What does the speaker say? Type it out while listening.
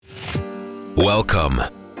Welcome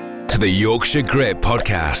to the Yorkshire Grit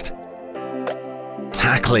podcast,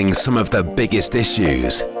 tackling some of the biggest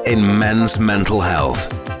issues in men's mental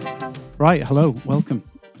health. Right, hello, welcome.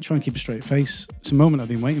 Try and keep a straight face. It's a moment I've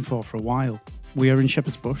been waiting for a while. We are in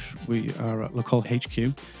Shepherd's Bush. We are at LaCall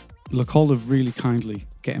HQ. LaCall have really kindly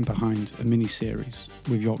getting behind a mini-series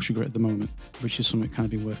with Yorkshire Grit at the moment, which is something kind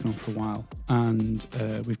of been working on for a while. And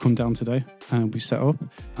we've come down today and we set up.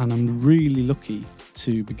 And I'm really lucky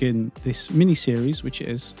to begin this mini-series, which it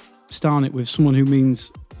is, starting it with someone who means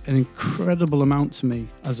an incredible amount to me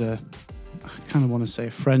as I kind of want to say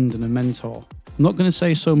a friend and a mentor. I'm not going to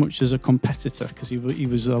say so much as a competitor because he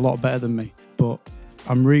was a lot better than me, but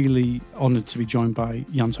I'm really honoured to be joined by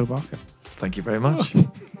Janto Barker. Thank you very much.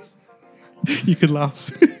 You could laugh.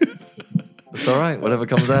 It's all right, whatever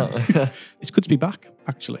comes out. It's good to be back,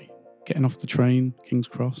 actually. Getting off the train, King's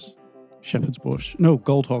Cross, Shepherd's Bush. No,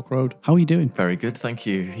 Goldhawk Road. How are you doing? Very good, thank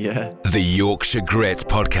you. Yeah. The Yorkshire Grit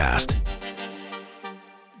podcast.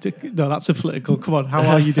 No, that's a political. Come on, how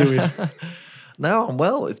are you doing? No, I'm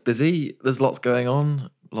well. It's busy. There's lots going on.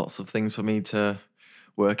 Lots of things for me to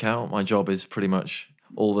work out. My job is pretty much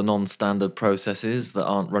all the non-standard processes that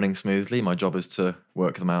aren't running smoothly. My job is to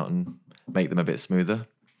work them out and make them a bit smoother.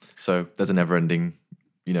 So there's a never-ending,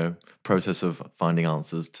 process of finding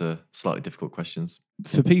answers to slightly difficult questions.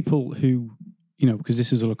 For people who, because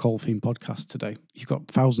this is a LaCall-themed podcast today, you've got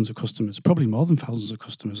thousands of customers, probably more than thousands of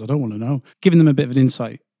customers. I don't want to know. Giving them a bit of an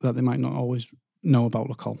insight that they might not always know about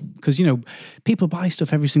LaCall. Because, people buy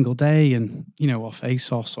stuff every single day and, off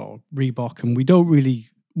ASOS or Reebok, and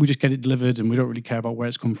we just get it delivered and we don't really care about where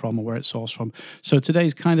it's come from or where it's sourced from. So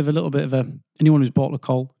today's kind of a little bit of anyone who's bought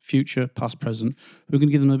LaCall, future, past, present, we're going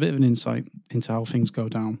to give them a bit of an insight into how things go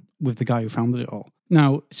down with the guy who founded it all.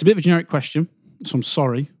 Now, it's a bit of a generic question, so I'm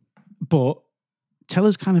sorry, but tell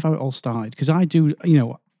us kind of how it all started. Because I do,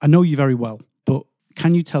 I know you very well, but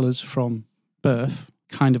can you tell us from birth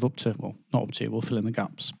kind of up to, well, not up to, we'll fill in the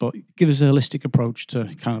gaps, but give us a holistic approach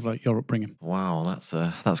to kind of like your upbringing. Wow,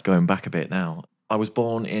 that's going back a bit now. I was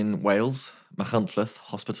born in Wales, Machynlleth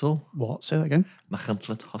Hospital. What? Say that again.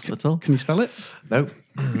 Machynlleth Hospital. Can you spell it? No.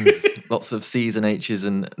 Lots of C's and H's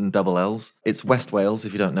and double L's. It's West Wales,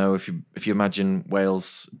 if you don't know. If you imagine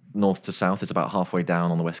Wales north to south, it's about halfway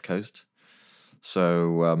down on the west coast.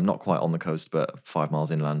 So not quite on the coast, but 5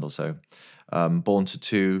 miles inland or so. Born to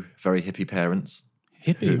two very hippie parents.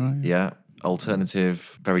 Hippie, right? Yeah.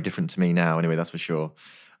 Alternative, very different to me now, anyway, that's for sure.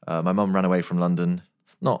 My mum ran away from London,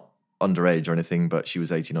 not underage or anything, but she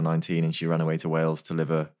was 18 or 19 and she ran away to Wales to live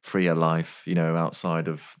a freer life, outside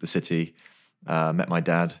of the city. Met my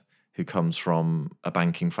dad, who comes from a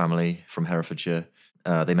banking family from Herefordshire.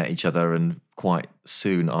 They met each other and quite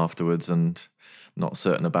soon afterwards, and not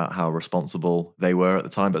certain about how responsible they were at the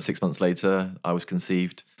time, but 6 months later, I was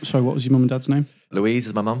conceived. Sorry, what was your mum and dad's name? Louise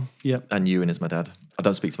is my mum. Yep. And Ewan is my dad. I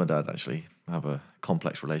don't speak to my dad, actually. I have a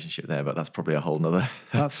complex relationship there, but that's probably a whole nother...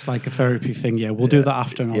 That's like a therapy thing, yeah. We'll do that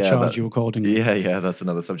after and I'll charge you accordingly. Yeah, that's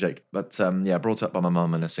another subject. But brought up by my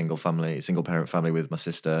mum in a single parent family with my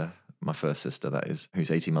sister, my first sister, that is,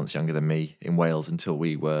 who's 18 months younger than me, in Wales until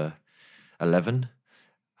we were 11,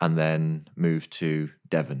 and then moved to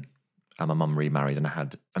Devon. And my mum remarried and I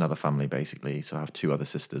had another family, basically. So I have two other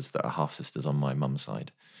sisters that are half-sisters on my mum's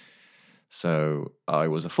side. So I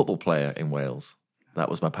was a football player in Wales. That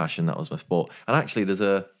was my passion. That was my sport. And actually, there's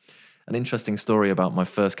an interesting story about my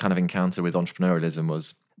first kind of encounter with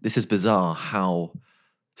entrepreneurialism. This is bizarre how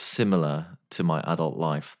similar to my adult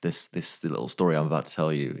life this little story I'm about to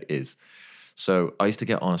tell you is. So I used to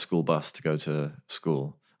get on a school bus to go to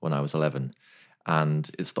school when I was 11. And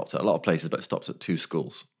it stopped at a lot of places, but it stopped at two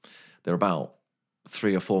schools. They're about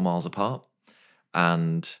 3 or 4 miles apart.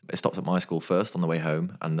 And it stopped at my school first on the way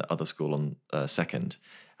home and the other school on second.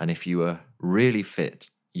 And if you were really fit,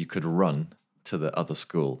 you could run to the other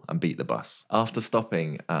school and beat the bus. After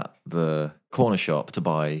stopping at the corner shop to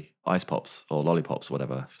buy ice pops or lollipops or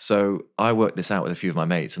whatever. So I worked this out with a few of my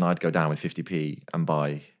mates, and I'd go down with 50p and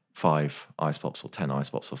buy 5 ice pops or 10 ice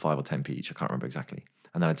pops for 5 or 10p each. I can't remember exactly.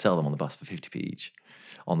 And then I'd sell them on the bus for 50p each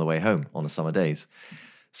on the way home on the summer days.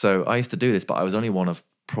 So I used to do this, but I was only one of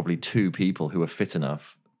probably 2 people who were fit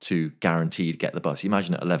enough to guaranteed get the bus. You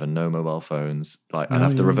imagine at 11, no mobile phones. I'd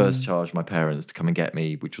have to reverse charge my parents to come and get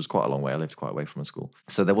me, which was quite a long way. I lived quite away from a school.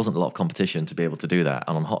 So there wasn't a lot of competition to be able to do that.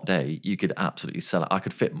 And on a hot day, you could absolutely sell it. I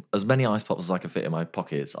could fit as many ice pops as I could fit in my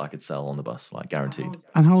pockets. I could sell on the bus, guaranteed.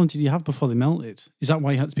 And how long did you have before they melted? Is that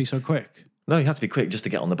why you had to be so quick? No, you had to be quick just to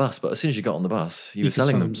get on the bus. But as soon as you got on the bus, you were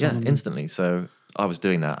selling them. Instantly. So I was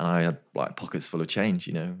doing that, and I had pockets full of change,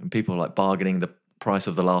 and people were bargaining. price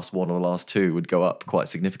of the last one or the last two would go up quite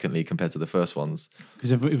significantly compared to the first ones.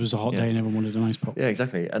 Because it was a hot day and everyone wanted an ice pop. Yeah,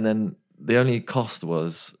 exactly. And then the only cost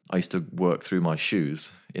was I used to work through my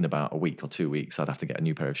shoes in about a week or 2 weeks. I'd have to get a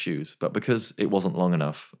new pair of shoes. But because it wasn't long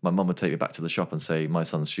enough, my mum would take me back to the shop and say, my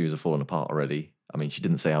son's shoes are falling apart already. I mean, she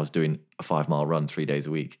didn't say I was doing a 5-mile run 3 days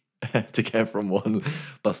a week to get from one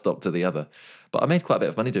bus stop to the other. But I made quite a bit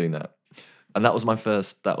of money doing that. And that was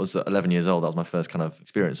that was at 11 years old. That was my first kind of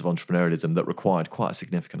experience of entrepreneurialism that required quite a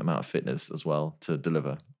significant amount of fitness as well to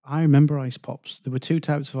deliver. I remember ice pops. There were two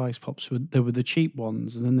types of ice pops. There were the cheap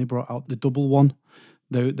ones, and then they brought out the double one.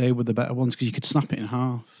 They were the better ones because you could snap it in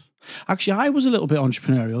half. Actually, I was a little bit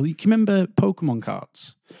entrepreneurial. You can remember Pokemon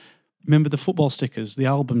cards? Remember the football stickers, the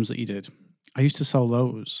albums that you did? I used to sell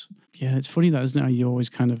those. Yeah, it's funny that, isn't it? How you always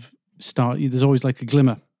kind of start, there's always like a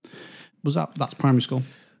glimmer. That's primary school?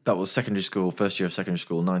 That was secondary school, first year of secondary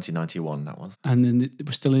school, 1991, that was. And then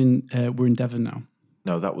we're in Devon now.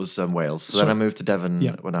 No, that was Wales. So then I moved to Devon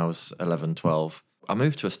Yeah. when I was 11, 12. I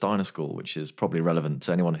moved to a Steiner school, which is probably relevant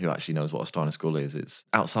to anyone who actually knows what a Steiner school is. It's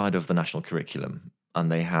outside of the national curriculum,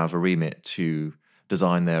 and they have a remit to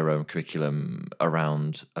design their own curriculum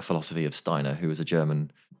around a philosophy of Steiner, who was a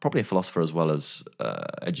German, probably a philosopher as well as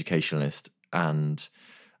educationalist. And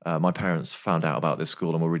my parents found out about this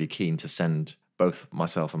school and were really keen to send both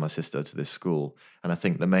myself and my sister to this school. And I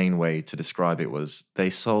think the main way to describe it was they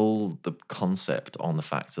sold the concept on the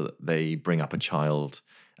fact that they bring up a child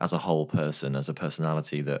as a whole person, as a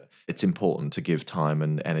personality, that it's important to give time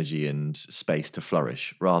and energy and space to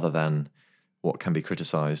flourish rather than what can be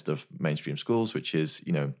criticized of mainstream schools, which is,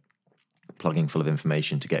 plugging full of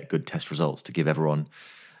information to get good test results, to give everyone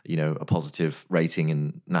a positive rating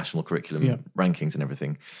in national curriculum rankings and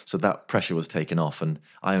everything. So that pressure was taken off, and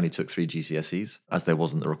I only took 3 GCSEs, as there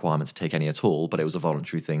wasn't the requirement to take any at all, but it was a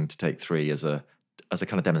voluntary thing to take 3 as a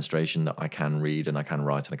kind of demonstration that I can read and I can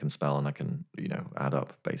write and I can spell and I can, add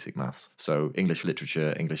up basic maths. So English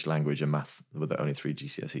literature, English language and maths were the only 3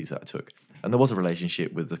 GCSEs that I took. And there was a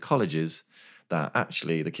relationship with the colleges that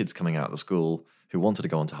actually the kids coming out of the school who wanted to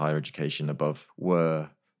go on to higher education above were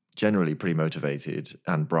generally pretty motivated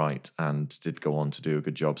and bright and did go on to do a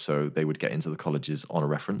good job. So they would get into the colleges on a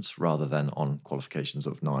reference rather than on qualifications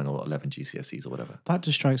of 9 or 11 GCSEs or whatever. That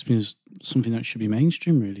just strikes me as something that should be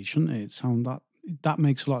mainstream, really, shouldn't it? That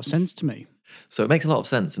makes a lot of sense to me. So it makes a lot of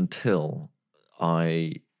sense until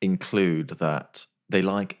I include that they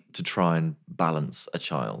like to try and balance a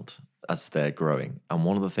child as they're growing. And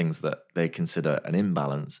one of the things that they consider an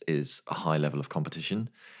imbalance is a high level of competition.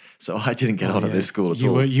 So I didn't get on at this school at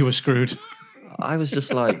all. You were screwed. I was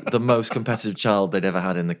just like the most competitive child they'd ever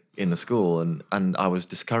had in the school, and I was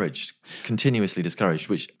discouraged, continuously discouraged,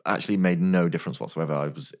 which actually made no difference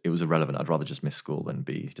whatsoever. It was irrelevant. I'd rather just miss school than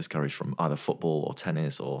be discouraged from either football or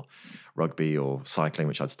tennis or rugby or cycling,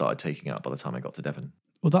 which I'd started taking up by the time I got to Devon.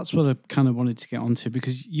 Well, that's what I kind of wanted to get onto,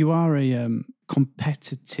 because you are a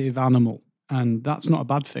competitive animal, and that's not a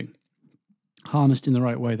bad thing. Harnessed in the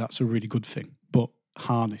right way, that's a really good thing. But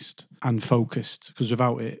harnessed and focused, because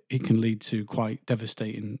without it, it can lead to quite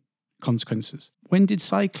devastating consequences. When did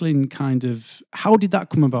cycling how did that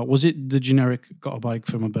come about? Was it the generic got a bike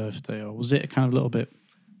for my birthday, or was it a kind of little bit?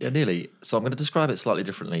 Yeah, nearly. So I'm going to describe it slightly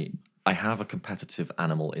differently. I have a competitive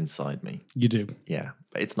animal inside me. You do? Yeah,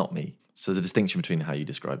 but it's not me. So there's a distinction between how you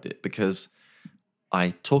described it, because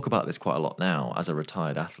I talk about this quite a lot now as a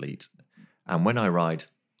retired athlete. And when I ride,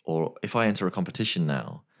 or if I enter a competition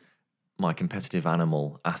now, my competitive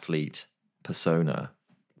animal athlete persona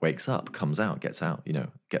wakes up, comes out, gets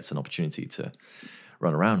an opportunity to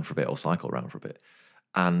run around for a bit or cycle around for a bit.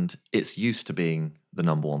 And it's used to being the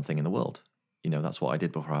number one thing in the world. That's what I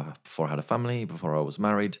did before I had a family, before I was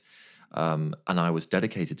married. And I was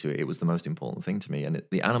dedicated to it. It was the most important thing to me. And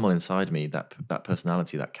the animal inside me, that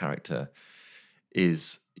personality, that character,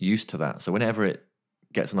 is used to that. So whenever it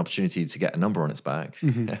gets an opportunity to get a number on its back,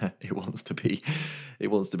 it wants to be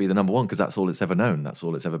the number one, because that's all it's ever known. That's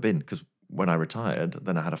all it's ever been. Because when I retired,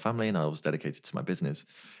 then I had a family and I was dedicated to my business.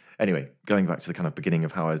 Anyway, going back to the kind of beginning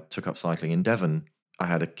of how I took up cycling in Devon, I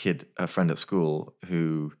had a friend at school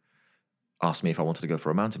who asked me if I wanted to go for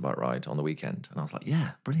a mountain bike ride on the weekend. And I was like,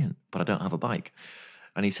 yeah, brilliant, but I don't have a bike.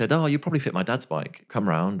 And he said, oh, you probably fit my dad's bike. Come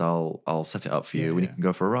round, I'll set it up for you and you can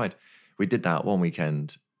go for a ride. We did that one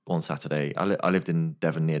weekend, one Saturday. I lived in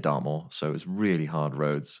Devon near Dartmoor, so it was really hard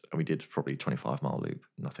roads. And we did probably 25-mile loop,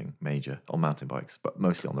 nothing major, on mountain bikes, but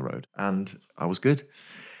mostly on the road. And I was good.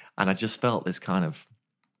 And I just felt this kind of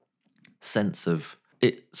sense of,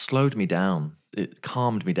 it slowed me down. It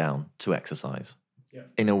calmed me down to exercise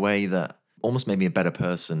in a way that almost made me a better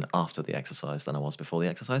person after the exercise than I was before the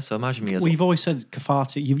exercise. So imagine me as Well, you've always said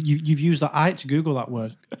cathartic. You've used that. I had to Google that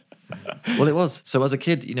word. well, it was. So as a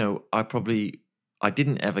kid, I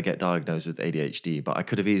didn't ever get diagnosed with ADHD, but I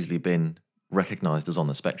could have easily been recognized as on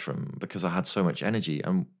the spectrum because I had so much energy.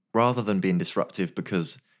 And rather than being disruptive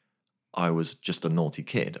because I was just a naughty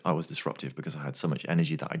kid, I was disruptive because I had so much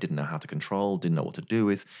energy that I didn't know how to control, didn't know what to do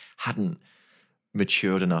with, hadn't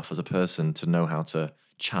matured enough as a person to know how to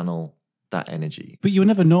channel that energy. But you were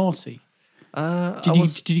never naughty.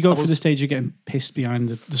 Did Did you go through the stage of getting pissed behind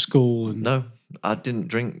the school? And No, I didn't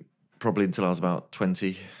drink probably until I was about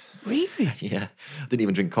 20. Really? Yeah. I didn't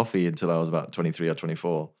even drink coffee until I was about 23 or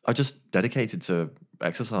 24. I just dedicated to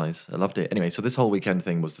exercise. I loved it. Anyway, so this whole weekend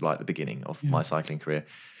thing was like the beginning of my cycling career.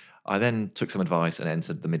 I then took some advice and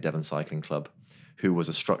entered the Mid Devon Cycling Club, who was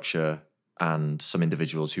a structure and some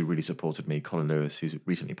individuals who really supported me. Colin Lewis, who's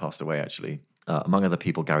recently passed away, actually. Among other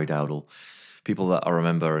people, Gary Dowdle. People that I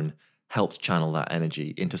remember and helped channel that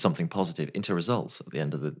energy into something positive, into results at the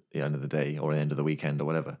end of the day or the end of the weekend or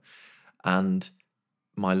whatever. And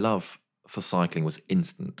my love for cycling was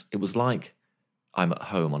instant. It was like I'm at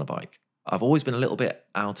home on a bike. I've always been a little bit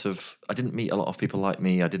I didn't meet a lot of people like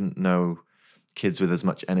me. I didn't know kids with as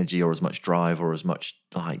much energy or as much drive or as much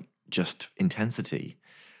like just intensity.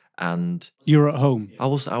 And you're at home. I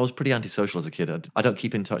was pretty antisocial as a kid. I don't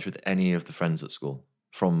keep in touch with any of the friends at school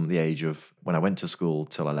from the age of when I went to school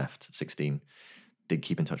till I left, 16. Didn't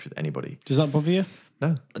keep in touch with anybody. Does that bother you?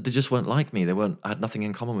 No, they just weren't like me. I had nothing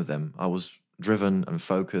in common with them. I was driven and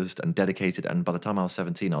focused and dedicated. And by the time I was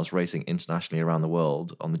 17, I was racing internationally around the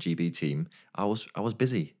world on the GB team. I was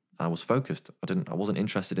busy. I was focused. I wasn't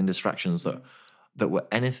interested in distractions that were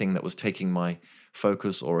anything that was taking my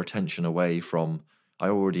focus or attention away from. I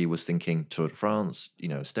already was thinking Tour de France,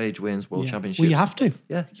 stage wins, World Championships. Well, you have to.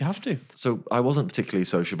 Yeah. You have to. So I wasn't particularly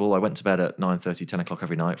sociable. I went to bed at 9:30, 10 o'clock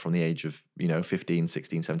every night from the age of, 15,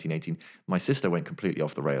 16, 17, 18. My sister went completely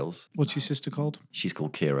off the rails. What's your sister called? She's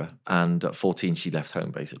called Kira. And at 14, she left home,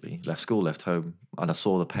 basically. Left school, left home. And I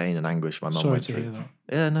saw the pain and anguish my mum went through. Sorry to hear that.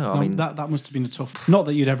 Yeah, no, I mean... That must have been a tough... Not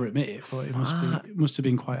that you'd ever admit it, but it must have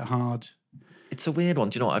been quite a hard... It's a weird one.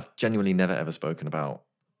 Do you know what? I've genuinely never, ever spoken about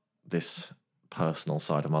this personal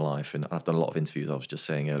side of my life, and I've done a lot of interviews, I was just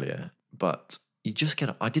saying earlier, but you just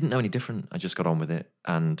I didn't know any different. I just got on with it.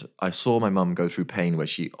 And I saw my mum go through pain where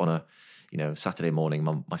she, on a Saturday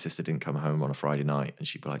morning, my sister didn't come home on a Friday night, and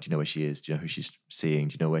she'd be like, do you know where she is? Do you know who she's seeing?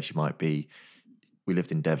 Do you know where she might be? We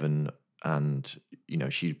lived in Devon, and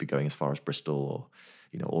she'd be going as far as Bristol or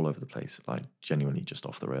all over the place, like genuinely just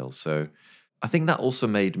off the rails. So I think that also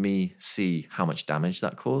made me see how much damage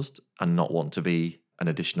that caused and not want to be an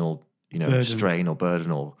additional strain or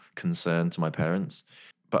burden or concern to my parents.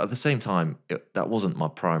 But at the same time, that wasn't my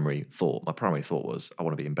primary thought. My primary thought was, I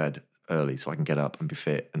want to be in bed early so I can get up and be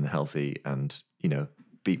fit and healthy and,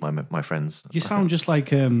 beat my friends. You sound just like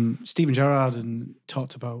Steven Gerrard and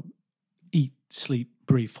talked about eat, sleep,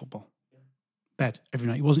 breathe football. Bed every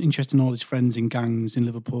night. He wasn't interested in all his friends in gangs in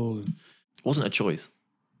Liverpool. It wasn't a choice.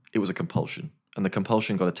 It was a compulsion. And the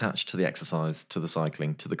compulsion got attached to the exercise, to the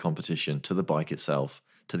cycling, to the competition, to the bike itself,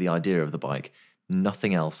 to the idea of the bike.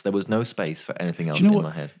 Nothing else. There was no space for anything else in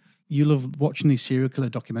my head. You love watching these serial killer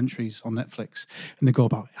documentaries on Netflix, and they go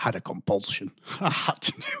about, had a compulsion. I had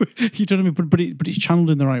to do it. You know what I mean? But it's channeled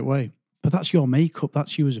in the right way. But that's your makeup.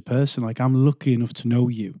 That's you as a person. Like, I'm lucky enough to know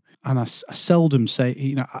you. And I seldom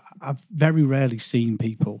say, I've very rarely seen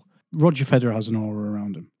people. Roger Federer has an aura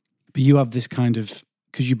around him. But you have this kind of,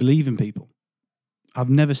 because you believe in people. I've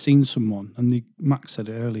never seen someone, and Max said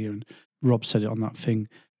it earlier, and Rob said it on that thing.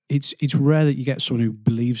 It's rare that you get someone who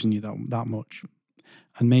believes in you that much.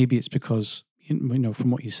 And maybe it's because,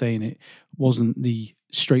 from what you're saying, it wasn't the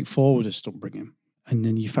straightforwardest upbringing. And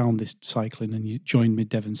then you found this cycling and you joined Mid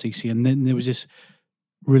Devon CC. And then there was this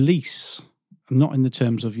release, not in the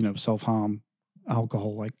terms of, self-harm,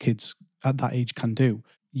 alcohol, like kids at that age can do.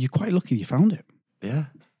 You're quite lucky you found it. Yeah,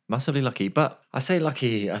 massively lucky. But I say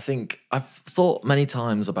lucky, I think I've thought many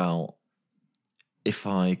times about if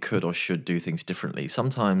I could or should do things differently.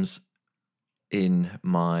 Sometimes in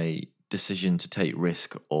my decision to take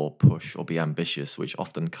risk or push or be ambitious, which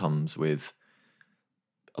often comes with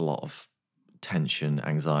a lot of tension,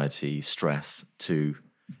 anxiety, stress to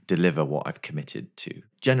deliver what I've committed to.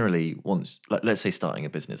 Generally, let's say starting a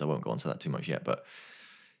business, I won't go into that too much yet, but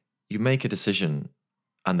you make a decision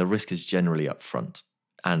and the risk is generally up front,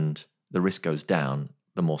 and the risk goes down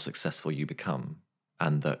the more successful you become,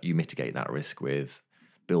 and that you mitigate that risk with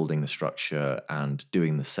building the structure and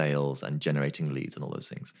doing the sales and generating leads and all those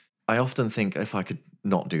things. I often think if I could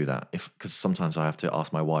not do that, because sometimes I have to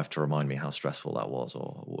ask my wife to remind me how stressful that was,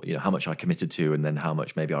 or how much I committed to, and then how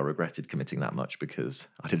much maybe I regretted committing that much because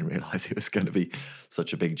I didn't realize it was going to be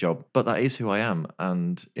such a big job. But that is who I am,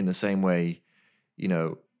 and in the same way,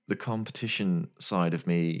 the competition side of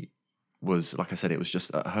me was, like I said, it was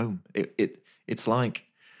just at home. It's like,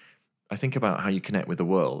 I think about how you connect with the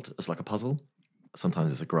world as like a puzzle.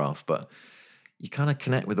 Sometimes it's a graph, but you kind of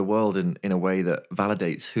connect with the world in a way that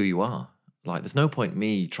validates who you are. Like, there's no point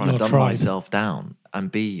me trying Your to dumb tribe. myself down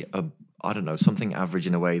and be I don't know, something average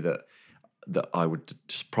in a way that I would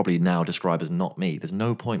just probably now describe as not me. There's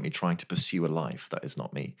no point me trying to pursue a life that is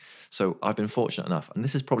not me. So I've been fortunate enough, and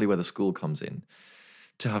this is probably where the school comes in,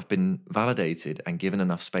 to have been validated and given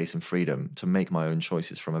enough space and freedom to make my own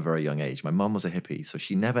choices from a very young age. My mum was a hippie, so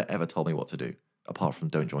she never ever told me what to do, apart from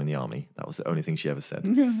don't join the army. That was the only thing she ever said.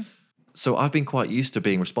 So I've been quite used to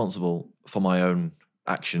being responsible for my own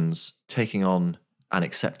actions, taking on and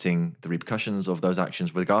accepting the repercussions of those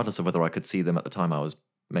actions, regardless of whether I could see them at the time I was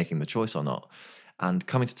making the choice or not. And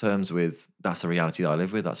coming to terms with, that's a reality that I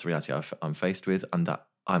live with, that's a reality I'm faced with, and that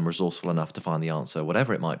I'm resourceful enough to find the answer,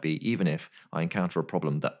 whatever it might be, even if I encounter a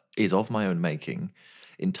problem that is of my own making,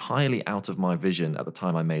 entirely out of my vision at the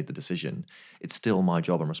time I made the decision. It's still my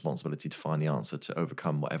job and responsibility to find the answer to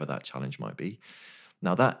overcome whatever that challenge might be.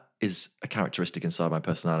 Now, that is a characteristic inside my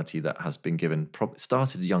personality that has been given,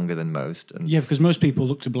 started younger than most. And, Yeah, because most people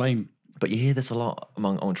look to blame. but you hear this a lot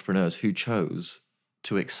among entrepreneurs who chose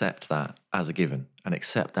to accept that as a given and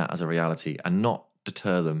accept that as a reality and not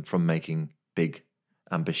deter them from making big,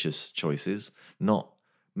 ambitious choices, not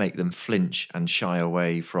make them flinch and shy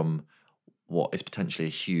away from what is potentially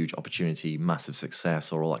a huge opportunity, massive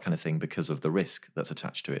success, or all that kind of thing because of the risk that's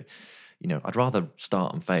attached to it. I'd rather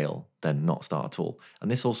start and fail than not start at all.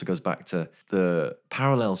 And this also goes back to the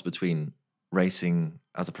parallels between racing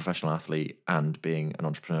as a professional athlete and being an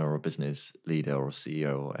entrepreneur or a business leader or a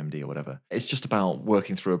CEO or MD or whatever. It's just about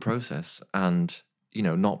working through a process and,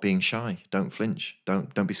 not being shy. Don't flinch.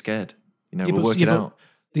 Don't be scared. We'll work it out.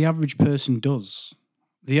 The average person does.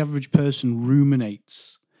 The average person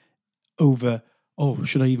ruminates over,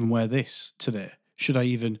 should I even wear this today? Should I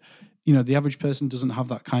even, the average person doesn't have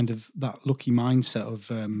that lucky mindset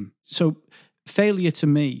of, so failure to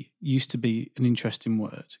me used to be an interesting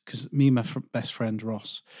word because me and my best friend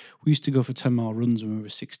Ross, we used to go for 10-mile runs when we were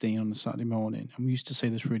 16 on a Saturday morning, and we used to say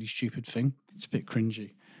this really stupid thing. It's a bit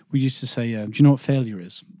cringy. We used to say, do you know what failure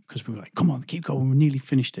is? Because we were like, come on, keep going, we nearly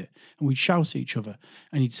finished it. And we'd shout at each other,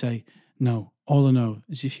 and he'd say, no, all I know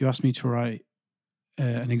is if you asked me to write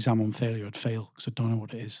an exam on failure, I'd fail because I don't know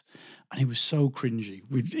what it is. And it was so cringy.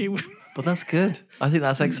 But that's good. I think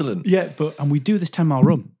that's excellent. Yeah, and we do this 10-mile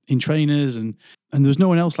run in trainers, and there was no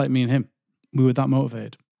one else like me and him. We were that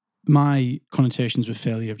motivated. My connotations with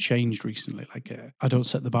failure have changed recently. Like, I don't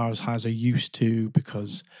set the bar as high as I used to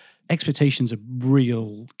because expectations are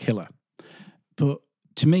real killer. But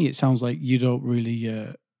to me, it sounds like you don't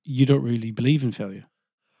really believe in failure.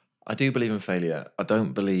 I do believe in failure. I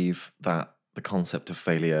don't believe that the concept of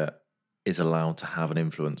failure is allowed to have an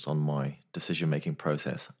influence on my decision-making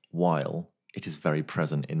process while it is very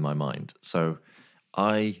present in my mind. So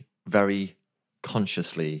I very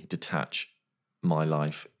consciously detach my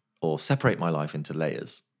life or separate my life into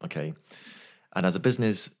layers, okay? And as a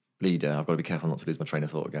business leader, I've got to be careful not to lose my train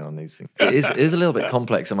of thought again on these things. It is a little bit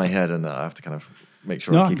complex in my head, and I have to kind of make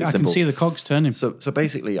sure I keep it simple. I can see the cogs turning. So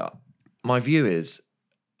basically, my view is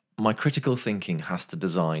my critical thinking has to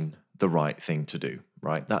design the right thing to do,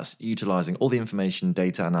 right? That's utilizing all the information,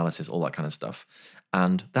 data analysis, all that kind of stuff.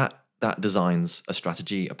 And that designs a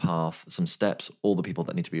strategy, a path, some steps, all the people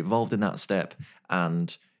that need to be involved in that step,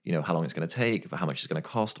 and how long it's going to take, how much it's going to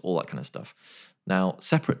cost, all that kind of stuff. Now,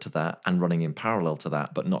 separate to that and running in parallel to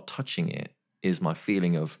that, but not touching it, is my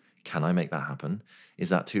feeling of, can I make that happen? Is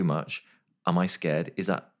that too much? Am I scared? Is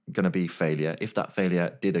that going to be failure? If that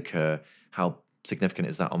failure did occur, how significant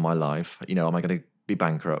is that on my life? Am I going to be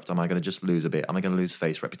bankrupt? Am I going to just lose a bit? Am I going to lose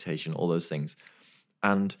face, reputation, all those things?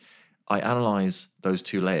 And I analyze those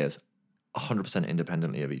two layers 100%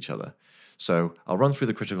 independently of each other. So I'll run through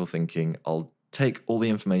the critical thinking. I'll take all the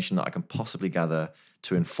information that I can possibly gather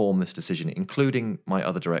to inform this decision, including my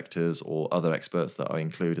other directors or other experts that I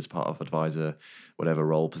include as part of advisor, whatever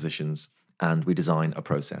role positions, and we design a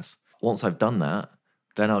process. Once I've done that,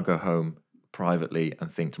 then I'll go home privately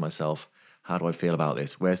and think to myself, how do I feel about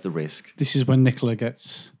this? Where's the risk? This is when Nicola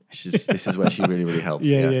gets... This is where she really, really helps.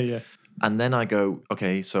 Yeah. And then I go,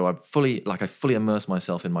 okay, so I fully immerse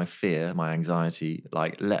myself in my fear, my anxiety,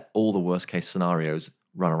 like let all the worst case scenarios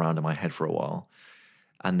run around in my head for a while.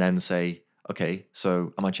 And then say, okay,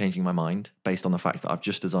 so am I changing my mind based on the fact that I've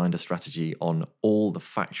just designed a strategy on all the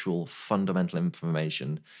factual, fundamental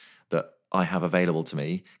information that I have available to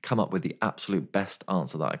me, come up with the absolute best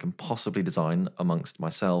answer that I can possibly design amongst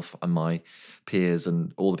myself and my peers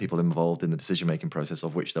and all the people involved in the decision-making process,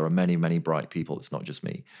 of which there are many, many bright people. It's not just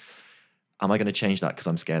me. Am I going to change that because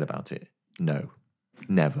I'm scared about it? No,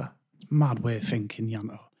 never. Mad way of thinking,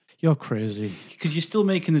 Yanto. You're crazy. Because you're still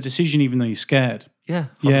making the decision even though you're scared. Yeah,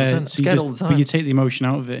 100%. Yeah, I'm scared all the time. But you take the emotion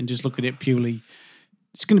out of it and just look at it purely.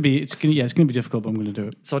 It's gonna be difficult, but I'm gonna do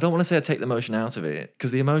it. So I don't want to say I take the emotion out of it,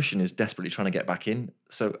 because the emotion is desperately trying to get back in.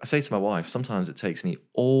 So I say to my wife, sometimes it takes me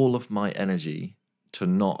all of my energy to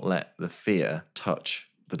not let the fear touch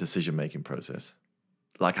the decision-making process.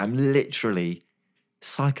 Like I'm literally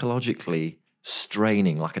psychologically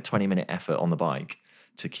straining like a 20-minute effort on the bike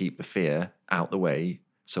to keep the fear out the way,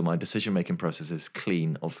 so my decision-making process is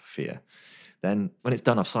clean of fear. Then when it's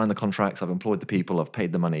done, I've signed the contracts, I've employed the people, I've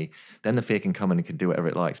paid the money, then the fear can come in and can do whatever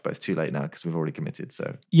it likes, but it's too late now because we've already committed.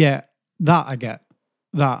 So yeah, that I get.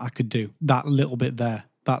 That I could do. That little bit there,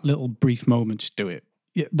 that little brief moment, just do it.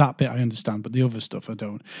 Yeah, that bit I understand, but the other stuff I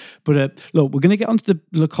don't. But look, we're going to get onto the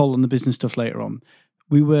Le Col and the business stuff later on.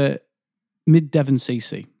 We were mid-Devon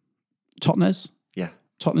CC. Totnes? yeah.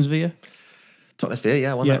 Totnes Via? Totnes Via,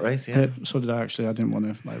 yeah, I won that race, yeah. So did I actually. I didn't want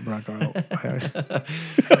to brag her out.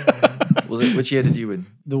 Which year did you win?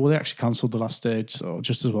 They actually cancelled the last stage, so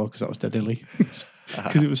just as well, because that was dead hilly.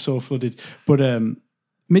 Because it was so flooded. But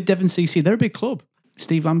mid-Devon CC, they're a big club.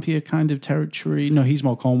 Steve Lampier kind of territory. No, he's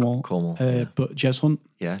more Cornwall. Yeah. But Jez Hunt.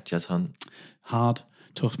 Yeah, Jez Hunt. Hard,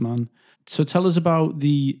 tough man. So tell us about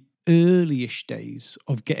the early-ish days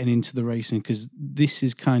of getting into the racing, because this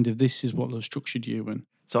is what has structured you. And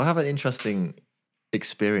so I have an interesting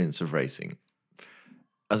experience of racing.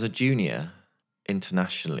 As a junior,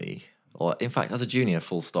 internationally, or in fact, as a junior,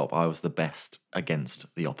 full stop, I was the best against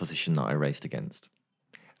the opposition that I raced against.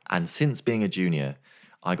 And since being a junior,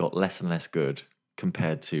 I got less and less good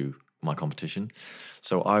compared to my competition.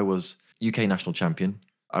 So I was UK national champion.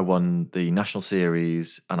 I won the national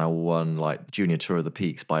series and I won like the junior tour of the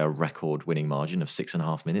peaks by a record winning margin of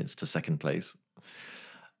 6.5 minutes to second place.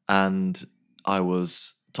 And I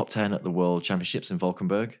was top 10 at the World Championships in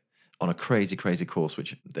Valkenburg on a crazy, crazy course,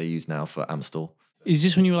 which they use now for Amstel. is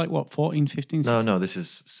this when you were like, what, 14, 15? 16? No, this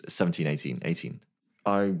is 17, 18.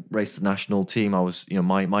 I raced the national team. I was,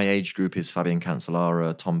 my age group is Fabian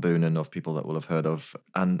Cancellara, Tom Boonen, of people that will have heard of.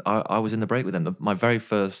 And I was in the break with them. My very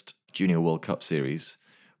first Junior World Cup series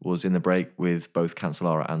was in the break with both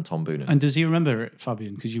Cancellara and Tom Boonen. And does he remember it,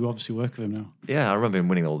 Fabian? Because you obviously work with him now. Yeah, I remember him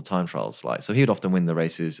winning all the time trials. So he would often win the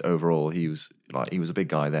races overall. He was a big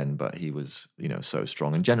guy then, but he was, so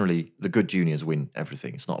strong. And generally, the good juniors win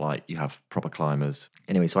everything. It's not like you have proper climbers.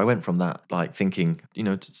 Anyway, so I went from that, thinking,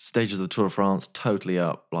 stages of the Tour de France, totally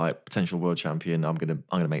up, potential world champion. I'm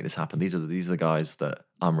gonna make this happen. These are the guys that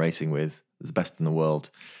I'm racing with. The best in the world.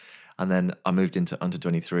 And then I moved into under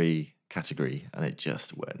 23 category, and it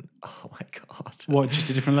just went, oh my God. What, just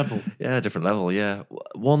a different level? Yeah, different level, yeah.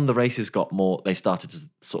 One, the races got more, they started to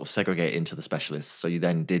sort of segregate into the specialists, so you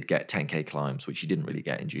then did get 10K climbs, which you didn't really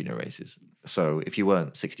get in junior races. So if you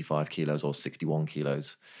weren't 65 kilos or 61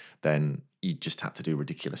 kilos, then you just had to do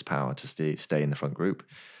ridiculous power to stay in the front group.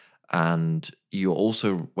 And you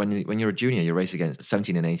also, when you're a junior, you race against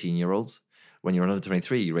 17 and 18-year-olds. When you're under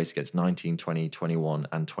 23, you race against 19, 20, 21,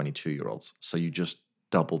 and 22-year-olds. So you just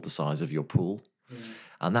doubled the size of your pool.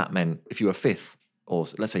 And that meant if you were fifth, or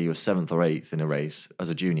let's say you were seventh or eighth in a race as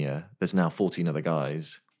a junior, there's now 14 other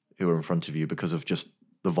guys who are in front of you because of just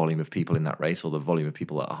the volume of people in that race or the volume of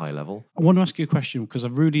people at a high level. I want to ask you a question because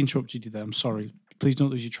I've rudely interrupted you there. I'm sorry. Please don't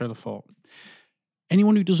lose your trail of thought.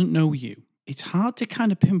 Anyone who doesn't know you, it's hard to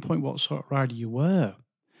kind of pinpoint what sort of rider you were.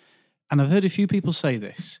 And I've heard a few people say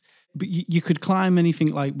this, but you could climb anything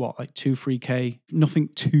like 2-3K, nothing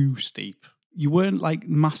too steep. You weren't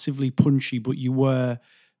massively punchy, but you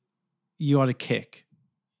had a kick.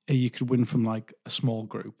 You could win from a small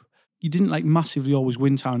group. You didn't massively always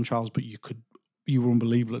win time trials, but you were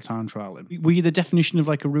unbelievable at time trialing. Were you the definition of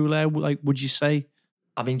a rouleur? Would you say?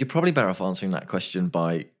 I mean, you're probably better off answering that question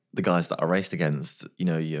by the guys that I raced against.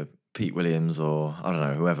 Your Pete Williams or I don't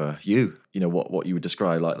know, whoever. What you would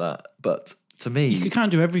describe like that. But to me, you could kind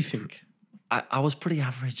of do everything. I was pretty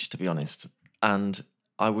average, to be honest, and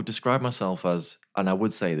I would describe myself as, and I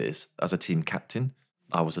would say this, as a team captain,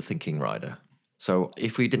 I was a thinking rider. So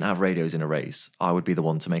if we didn't have radios in a race, I would be the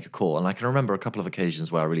one to make a call. And I can remember a couple of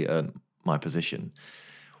occasions where I really earned my position.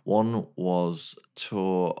 One was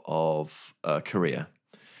Tour of Korea.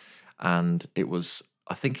 And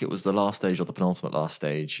I think it was the last stage or the penultimate last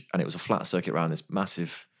stage. And it was a flat circuit around this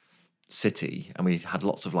massive city, and we had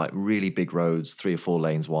lots of like really big roads, 3 or 4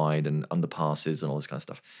 lanes wide, and underpasses and all this kind of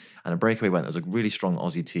stuff. And a breakaway went. There was a really strong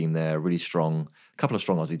Aussie team there, a couple of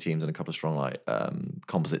strong Aussie teams, and a couple of strong like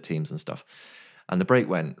composite teams and stuff. And the break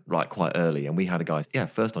went like quite early, and we had a guy,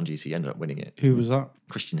 first on GC, ended up winning it. Who was that?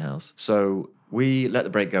 Christian House. So we let the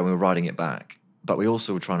break go and we were riding it back, but we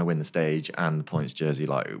also were trying to win the stage and the points jersey.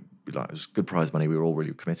 Like it was good prize money. We were all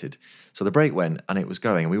really committed. So the break went and it was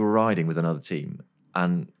going, and we were riding with another team,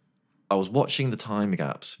 and I was watching the time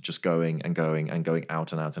gaps just going and going and going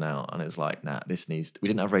out and out and out, and it was like, nah, we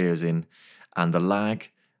didn't have radios in, and the lag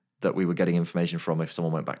that we were getting information from if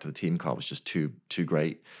someone went back to the team car was just too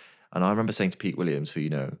great. And I remember saying to Pete Williams, who you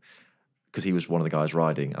know, because he was one of the guys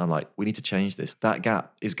riding, I'm like, we need to change this. That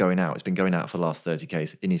gap is going out. It's been going out for the last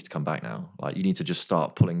 30Ks. It needs to come back now. Like, you need to just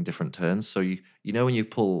start pulling different turns. So you know when you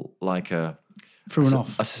pull like a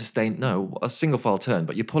single file turn,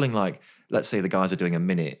 but you're pulling like, let's say the guys are doing a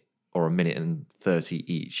minute or a minute and 30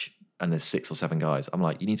 each, and there's 6 or 7 guys. I'm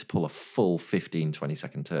like, you need to pull a full 15,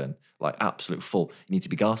 20-second turn, like absolute full. You need to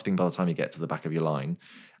be gasping by the time you get to the back of your line,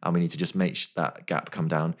 and we need to just make that gap come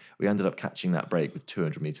down. We ended up catching that break with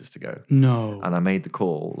 200 meters to go. No. And I made the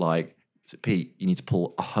call, like, Pete, you need to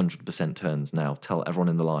pull 100% turns now. Tell everyone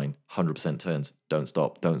in the line, 100% turns. Don't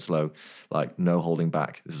stop, don't slow. Like, no holding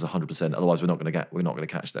back. This is 100%. Otherwise, we're not going to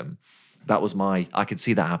catch them. That was I could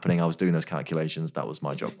see that happening. I was doing those calculations. That was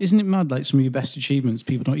my job. Isn't it mad? Like, some of your best achievements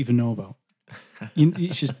people don't even know about.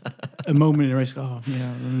 It's just a moment in a race. Oh,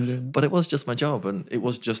 yeah, I'm going to do it. But it was just my job, and it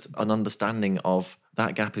was just an understanding of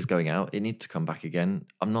that gap is going out. It needs to come back again.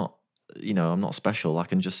 I'm not special. I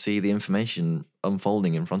can just see the information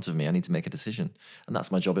unfolding in front of me. I need to make a decision, and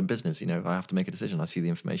that's my job in business. I have to make a decision. I see the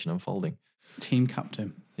information unfolding. Team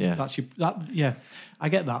captain. Yeah, Yeah, I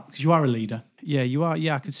get that because you are a leader. Yeah, you are.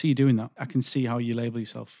 Yeah, I can see you doing that. I can see how you label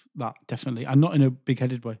yourself that, definitely, and not in a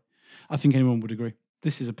big-headed way. I think anyone would agree.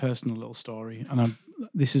 This is a personal little story, and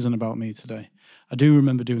this isn't about me today. I do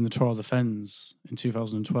remember doing the Tour of the Fens in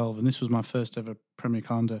 2012, and this was my first ever Premier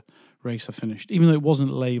Calendar race I finished, even though it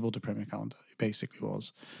wasn't labelled a Premier Calendar. It basically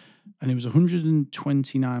was. And it was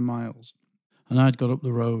 129 miles. And I'd got up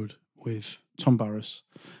the road with Tom Barras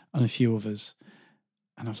and a few others,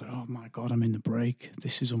 and I was like, oh my God, I'm in the break.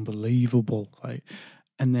 This is unbelievable. Like,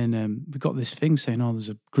 and then we got this thing saying, oh, there's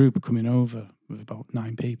a group coming over with about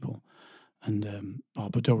 9 people. And,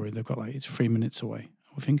 but don't worry, they've got it's 3 minutes away.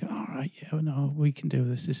 We're thinking, all right, yeah, no, we can do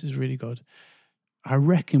this. This is really good. I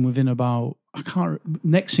reckon within about,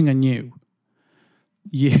 next thing I knew,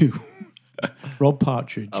 you, Rob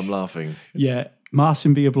Partridge. I'm laughing. Yeah,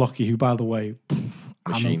 Martin Biablocchi, who, by the way,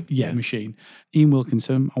 machine. Machine. Ian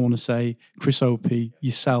Wilkinson, I want to say, Chris Opie,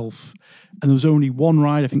 yourself. And there was only one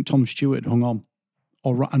ride, I think Tom Stewart hung on,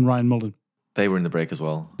 and Ryan Mullen. They were in the break as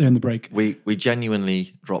well. They're in the break. We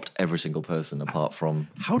genuinely dropped every single person apart from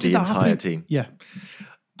the that entire happen? team. Yeah.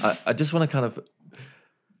 I just want to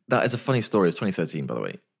that is a funny story. It's 2013, by the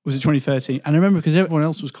way. Was it 2013? And I remember because everyone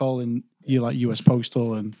else was calling you like US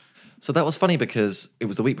Postal and... So that was funny because it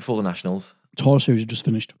was the week before the Nationals. Tour Series had just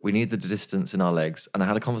finished. We needed the distance in our legs. And I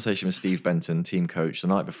had a conversation with Steve Benton, team coach, the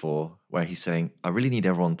night before, where he's saying, I really need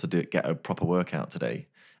everyone to get a proper workout today.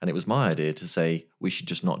 And it was my idea to say, we should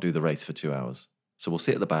just not do the race for 2 hours. So we'll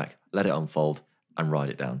sit at the back, let it unfold, and ride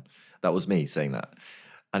it down. That was me saying that.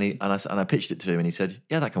 And I pitched it to him, and he said,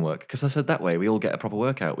 yeah, that can work. Because I said, that way, we all get a proper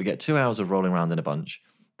workout. We get 2 hours of rolling around in a bunch.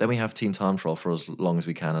 Then we have team time trial for as long as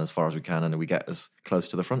we can and as far as we can, and we get as close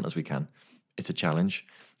to the front as we can. It's a challenge.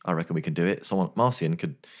 I reckon we can do it. Marcian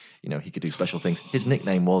could, he could do special things. His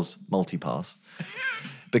nickname was Multipass.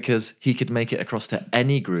 Because he could make it across to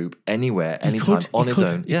any group, anywhere, anytime, on his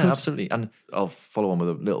own. Yeah, absolutely. And I'll follow on with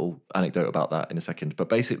a little anecdote about that in a second. But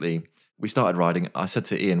basically, we started riding. I said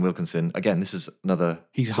to Ian Wilkinson, again, this is another...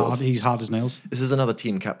 He's hard as nails. This is another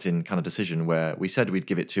team captain kind of decision where we said we'd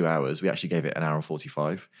give it 2 hours. We actually gave it 1 hour and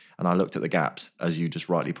 45. And I looked at the gaps, as you just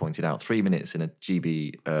rightly pointed out. 3 minutes in a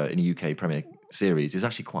GB, in a UK Premier Series is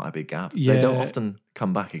actually quite a big gap. Yeah. They don't often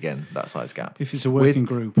come back again, that size gap. If it's a working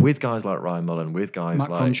group. With guys like Ryan Mullen, with guys Matt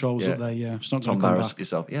like... Control's up there, yeah. It's not Tom Barras,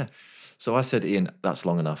 yourself, yeah. So I said, Ian, that's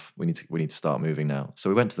long enough. We need to start moving now. So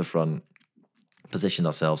we went to the front, positioned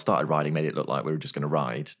ourselves, started riding, made it look like we were just going to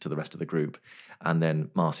ride to the rest of the group. And then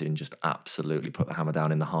Marcian just absolutely put the hammer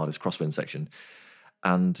down in the hardest crosswind section.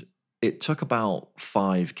 And it took about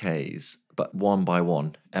 5Ks, but one by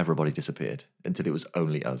one, everybody disappeared until it was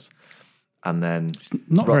only us. And then... It's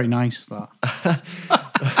not very nice, that.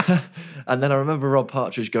 And then I remember Rob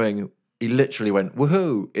Partridge going, he literally went,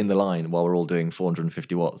 woohoo, in the line while we're all doing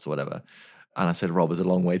 450 watts or whatever. And I said, Rob, there's a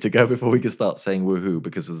long way to go before we could start saying woohoo,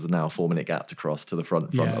 because there's now a 4-minute gap to cross to the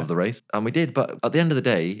front Yeah. of the race. And we did. But at the end of the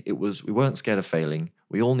day, we weren't scared of failing.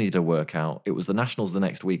 We all needed a workout. It was the Nationals the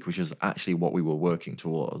next week, which is actually what we were working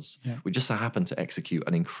towards. Yeah. We just so happened to execute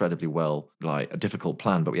an incredibly well, like a difficult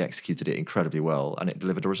plan, but we executed it incredibly well, and it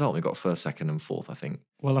delivered a result. We got first, second, and fourth, I think.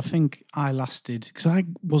 Well, I think I lasted, because I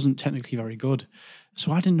wasn't technically very good.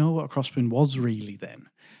 So I didn't know what a crosswind was really then.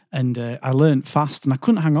 And I learned fast and I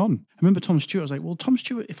couldn't hang on. I remember Tom Stewart, I was like, well, Tom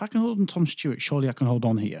Stewart, if I can hold on Tom Stewart, surely I can hold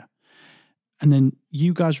on here. And then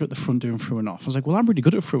you guys were at the front doing through and off. I was like, well, I'm really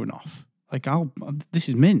good at through and off. Like, this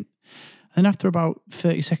is mint. And after about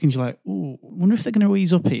 30 seconds, you're like, ooh, I wonder if they're going to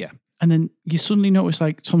ease up here. And then you suddenly notice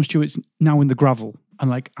like Tom Stewart's now in the gravel and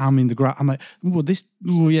like I'm in the gravel. I'm like, so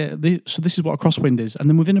this is what a crosswind is. And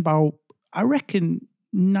then within about, I reckon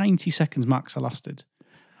 90 seconds max, I lasted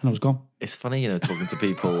and I was gone. It's funny, talking to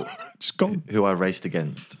people Just gone. who I raced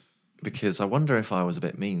against, because I wonder if I was a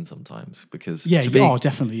bit mean sometimes, because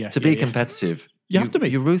Definitely, yeah. to be competitive, You have to be.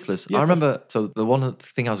 You're ruthless. Yeah. I remember, so the one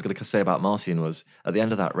thing I was going to say about Marcian was, at the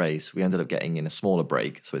end of that race, we ended up getting in a smaller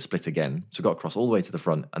break, so it split again. So we got across all the way to the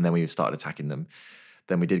front, and then we started attacking them.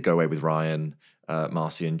 Then we did go away with Ryan,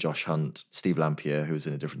 Marcian, Josh Hunt, Steve Lampier, who was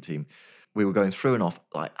in a different team. We were going through and off,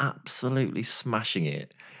 like absolutely smashing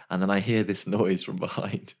it. And then I hear this noise from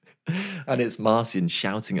behind. And it's Marcian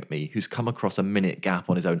shouting at me, who's come across a minute gap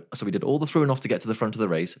on his own. So we did all the through and off to get to the front of the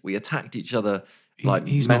race. We attacked each other like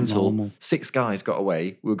He's not mental. normal. 6 guys got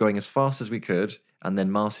away. We were going as fast as we could. And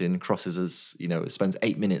then Marcian crosses us, spends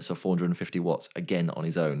 8 minutes of 450 watts again on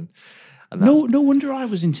his own. And No wonder I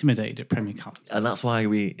was intimidated at Premier Cup. and that's why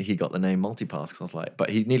he got the name Multipass, because I was like, but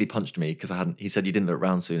he nearly punched me because he said you didn't look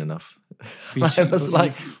round soon enough. I was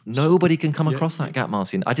like, nobody can come across that gap,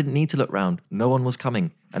 Marcian. I didn't need to look round. No one was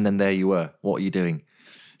coming. And then there you were. What are you doing?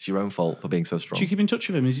 It's your own fault for being so strong. Do you keep in touch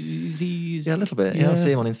with him? Is he? Yeah, a little bit. Yeah, I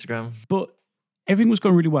see him on Instagram. But everything was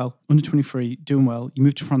going really well. Under 23, doing well. You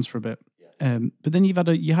moved to France for a bit. But then you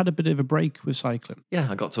had a bit of a break with cycling. Yeah,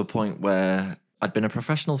 I got to a point where I'd been a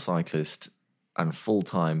professional cyclist and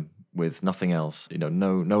full-time with nothing else,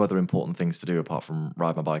 no other important things to do apart from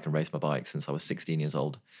ride my bike and race my bike since I was 16 years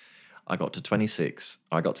old. I got to 26.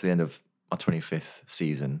 I got to the end of my 25th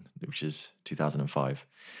season, which is 2005.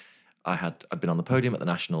 I'd been on the podium at the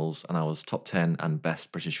Nationals and I was top 10 and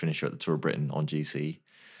best British finisher at the Tour of Britain on GC.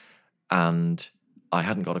 And I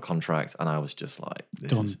hadn't got a contract and I was just like,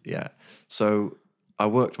 Done. So I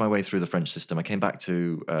worked my way through the French system. I came back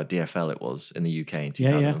to DFL, it was, in the UK in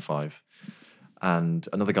 2005. And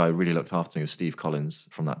another guy who really looked after me was Steve Collins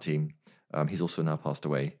from that team. He's also now passed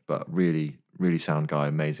away, but really, really sound guy,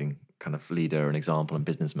 amazing kind of leader and example and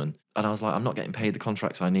businessman. And I was like, I'm not getting paid the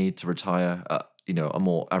contracts I need to retire at, a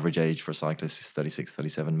more average age for a cyclist is 36,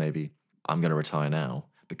 37 maybe. I'm going to retire now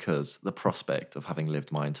because the prospect of having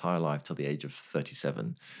lived my entire life till the age of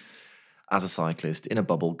 37 as a cyclist in a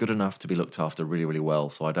bubble, good enough to be looked after really, really well.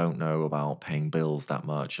 So I don't know about paying bills that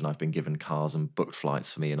much. And I've been given cars and booked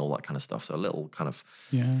flights for me and all that kind of stuff. So a little kind of,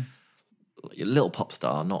 a little pop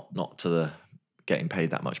star, not to the getting paid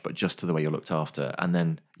that much, but just to the way you're looked after. And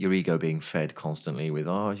then your ego being fed constantly with,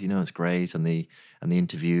 it's great. And the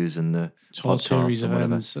interviews and the Tour podcasts series and whatever.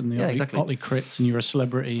 events and the Otley crits and you're a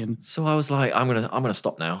celebrity. And so I was like, I'm gonna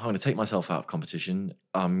stop now. I'm gonna take myself out of competition.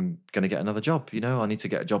 I'm gonna get another job. I need to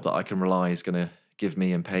get a job that I can rely is gonna give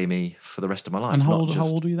me and pay me for the rest of my life. And how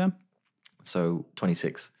old were you then? So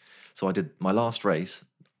 26. So I did my last race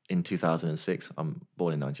in 2006. I'm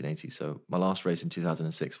born in 1980. So my last race in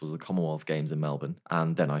 2006 was the Commonwealth Games in Melbourne.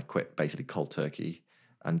 And then I quit basically cold turkey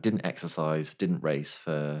and didn't exercise, didn't race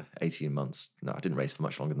for 18 months. No, I didn't race for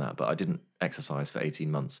much longer than that, but I didn't exercise for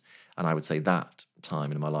 18 months. And I would say that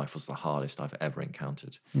time in my life was the hardest I've ever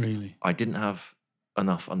encountered. Really? I didn't have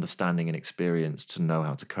enough understanding and experience to know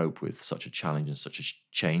how to cope with such a challenge and such a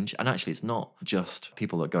change. And actually, it's not just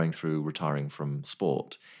people that are going through retiring from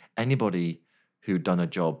sport. Anybody who'd done a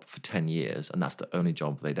job for 10 years, and that's the only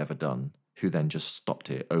job they'd ever done, who then just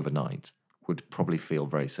stopped it overnight, would probably feel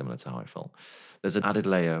very similar to how I felt. There's an added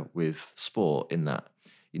layer with sport in that,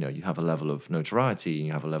 you have a level of notoriety and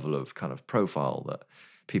you have a level of kind of profile that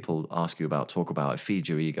people ask you about, talk about. It feeds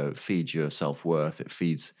your ego, it feeds your self-worth, it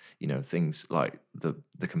feeds, things like the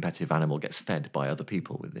competitive animal gets fed by other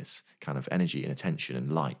people with this kind of energy and attention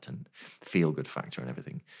and light and feel-good factor and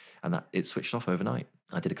everything. And that it switched off overnight.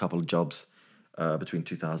 I did a couple of jobs between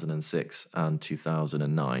 2006 and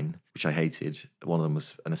 2009, which I hated. One of them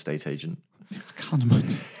was an estate agent. I can't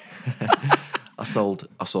imagine. I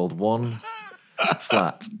sold one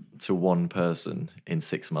flat to one person in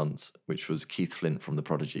 6 months, which was Keith Flint from The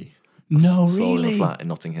Prodigy. No, Sold him really? a flat in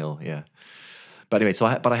Notting Hill, yeah. But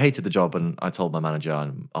anyway, but I hated the job, and I told my manager,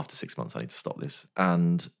 after 6 months, I need to stop this.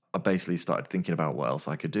 And I basically started thinking about what else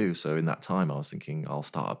I could do. So in that time, I was thinking, I'll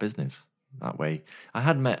start a business. That way, I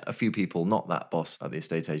had met a few people, not that boss at the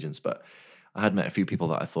estate agents, but I had met a few people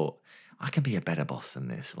that I thought, I can be a better boss than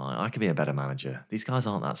this. Like, I can be a better manager. These guys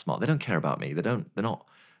aren't that smart. They don't care about me. They're not,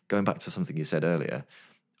 going back to something you said earlier,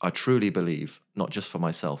 I truly believe, not just for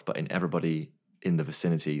myself, but in everybody in the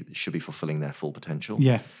vicinity, should be fulfilling their full potential.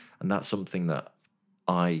 Yeah. And that's something that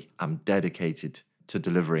I am dedicated to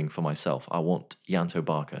delivering for myself. I want Yanto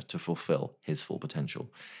Barker to fulfill his full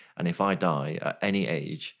potential. And if I die at any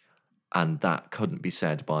age, and that couldn't be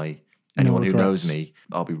said by anyone who knows me,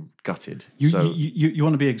 I'll be gutted. You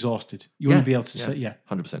want to be exhausted. You want to be able to say,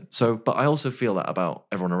 100%. So, but I also feel that about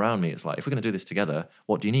everyone around me. It's like, if we're going to do this together,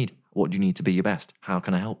 what do you need? What do you need to be your best? How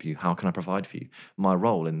can I help you? How can I provide for you? My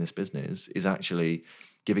role in this business is actually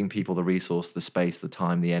giving people the resource, the space, the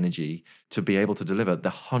time, the energy to be able to deliver the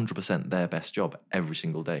 100% their best job every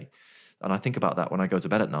single day. And I think about that when I go to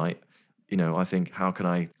bed at night. I think, how can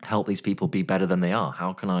I help these people be better than they are?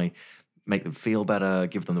 How can I make them feel better,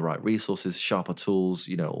 give them the right resources, sharper tools,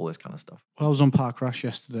 all this kind of stuff. Well, I was on Park Rash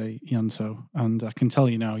yesterday, Yanto, and I can tell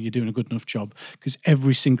you now you're doing a good enough job because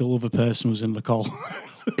every single other person was in Le Col.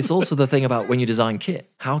 It's also the thing about when you design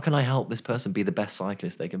kit. How can I help this person be the best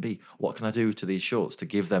cyclist they can be? What can I do to these shorts to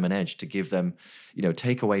give them an edge, to give them,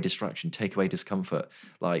 take away distraction, take away discomfort?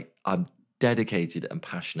 Like, I'm dedicated and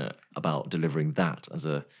passionate about delivering that as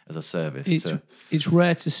a service. It's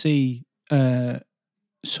rare to see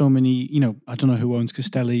so many, I don't know who owns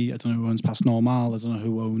Castelli, I don't know who owns Pass Normal, I don't know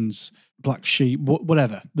who owns Black Sheep,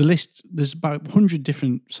 whatever. The list, there's about 100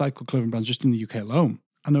 different cycle clothing brands just in the UK alone.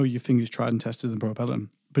 I know your finger's tried and tested and Pro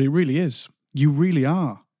Peloton, but it really is. You really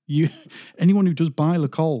are. Anyone who does buy Le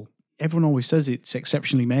Col, everyone always says it's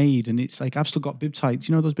exceptionally made, and it's like, I've still got bib tights.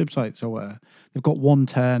 You know those bib tights I wear? They've got one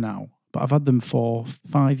tear now, but I've had them for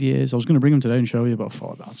 5 years. I was going to bring them today and show you, but I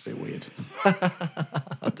thought, that's a bit weird.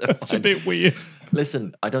 That's a bit weird.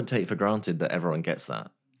 Listen, I don't take for granted that everyone gets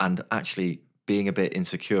that. And actually being a bit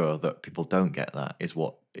insecure that people don't get that is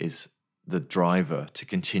what is the driver to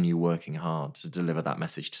continue working hard to deliver that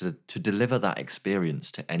message, to deliver that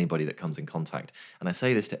experience to anybody that comes in contact. And I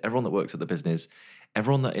say this to everyone that works at the business,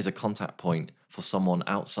 everyone that is a contact point for someone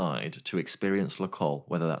outside to experience Le Col,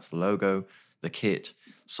 whether that's the logo, the kit,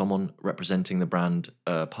 someone representing the brand,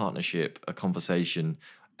 a partnership, a conversation,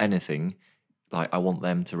 anything. Like, I want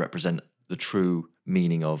them to represent the true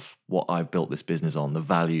meaning of what I've built this business on, the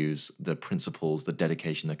values, the principles, the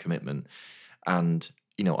dedication, the commitment. And,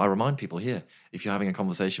 I remind people here, if you're having a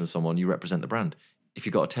conversation with someone, you represent the brand. If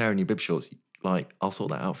you've got a tear in your bib shorts, like, I'll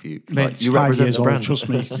sort that out for you. Mate, like, you 5 represent years the brand. old, trust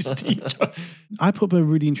me. I put up a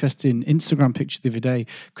really interesting Instagram picture the other day,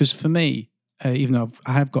 because for me, even though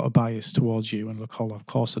I have got a bias towards you and Le Col, of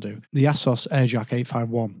course I do, the ASOS Airjack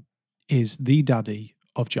 851 is the daddy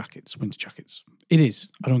of jackets, winter jackets. It is.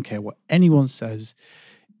 I don't care what anyone says.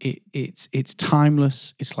 It's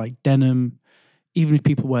timeless. It's like denim. Even if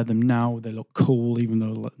people wear them now, they look cool, even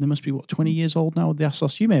though they must be, 20 years old now, the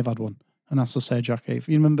ASOS. You may have had one, an ASOS Airjack 8.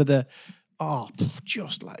 You remember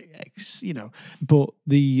just like, But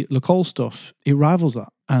the Le Col stuff, it rivals that.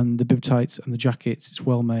 And the bib tights and the jackets, it's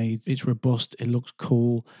well made, it's robust, it looks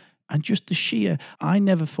cool. And just the sheer, I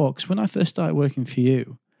never thought, because when I first started working for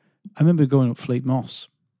you, I remember going up Fleet Moss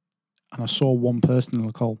and I saw one person in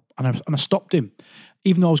Le Col and I stopped him.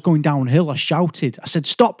 Even though I was going downhill, I shouted. I said,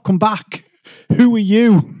 "Stop, come back. Who are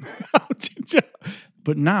you?"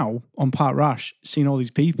 But now on Park Rash, seeing all these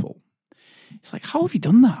people, it's like, how have you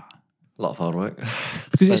done that? A lot of hard work.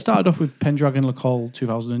 Because it started off with Pendragon Le Col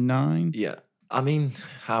 2009. Yeah. I mean,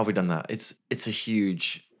 how have we done that? It's a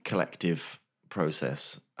huge collective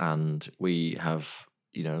process, and we have,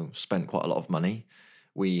 spent quite a lot of money.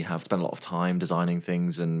 We have spent a lot of time designing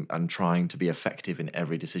things and trying to be effective in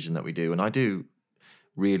every decision that we do. And I do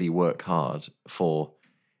really work hard for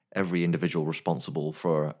every individual responsible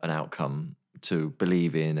for an outcome to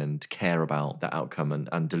believe in and care about that outcome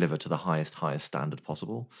and deliver to the highest standard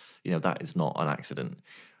possible. That is not an accident.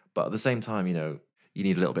 But at the same time, you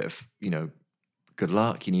need a little bit of, good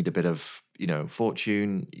luck. You need a bit of,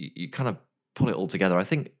 fortune. You kind of pull it all together. I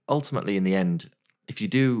think ultimately in the end, if you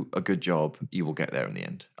do a good job, you will get there in the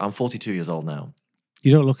end. I'm 42 years old now.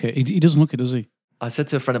 You don't look it. He doesn't look it, does he? I said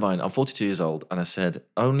to a friend of mine, I'm 42 years old, and I said,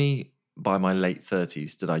 only by my late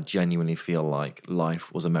 30s did I genuinely feel like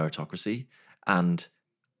life was a meritocracy and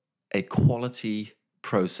a quality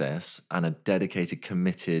process and a dedicated,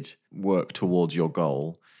 committed work towards your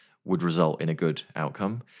goal would result in a good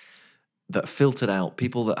outcome. that filtered out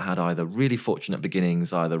people that had either really fortunate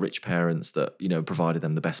beginnings, either rich parents that, you know, provided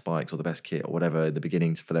them the best bikes or the best kit or whatever in the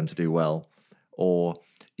beginning for them to do well, or,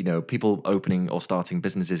 you know, people opening or starting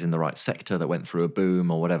businesses in the right sector that went through a boom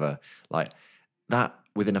or whatever. Like that,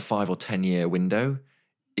 within a 5 or 10 year window,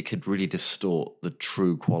 it could really distort the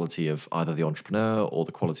true quality of either the entrepreneur or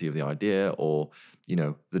the quality of the idea or, you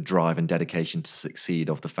know, the drive and dedication to succeed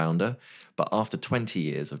of the founder. But after 20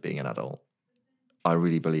 years of being an adult, I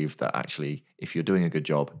really believe that actually, if you're doing a good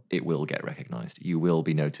job, it will get recognized. You will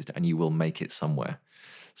be noticed and you will make it somewhere.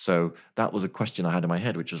 So that was a question I had in my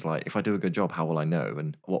head, which was like, if I do a good job, how will I know?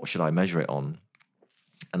 And what should I measure it on?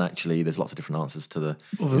 And actually, there's lots of different answers to the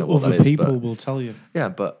Other people will tell you. Yeah,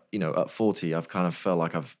 but, you know, at 40, I've kind of felt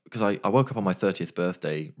like because I woke up on my 30th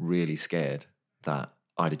birthday really scared that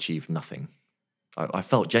I'd achieved nothing. I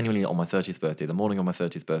felt genuinely on my 30th birthday, the morning of my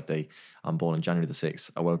 30th birthday, I'm born on January the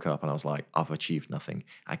 6th, I woke up and I was like, I've achieved nothing.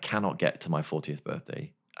 I cannot get to my 40th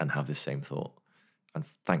birthday and have this same thought. And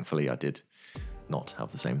thankfully, I did not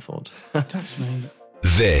have the same thought. That's me.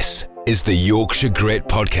 This is the Yorkshire Grit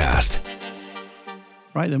Podcast.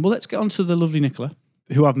 Right then, well, let's get on to the lovely Nicola,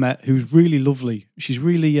 who I've met, who's really lovely. She's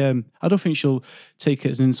really, I don't think she'll take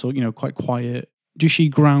it as an insult, you know, quite quiet. Does she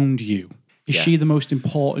ground you? Is she the most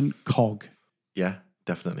important cog? Yeah,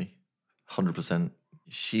 definitely. 100%.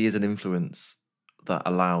 She is an influence that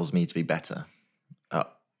allows me to be better at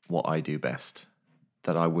what I do best,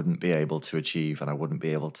 that I wouldn't be able to achieve and I wouldn't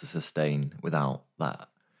be able to sustain without that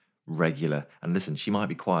regular. And listen, she might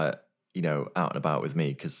be quiet, you know, out and about with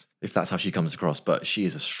me, because if that's how she comes across, but she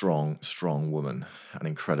is a strong, strong woman, an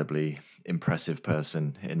incredibly impressive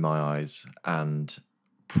person in my eyes, and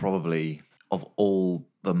probably of all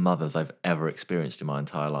the mothers I've ever experienced in my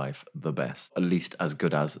entire life, the best, at least as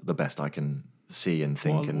good as the best I can see and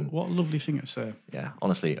think. What a lovely thing to say. Yeah,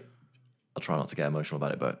 honestly, I'll try not to get emotional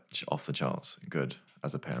about it, but off the charts, good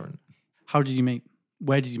as a parent. How did you meet?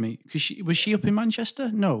 Where did you meet? Because was she up in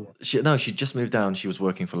Manchester? No. She just moved down. She was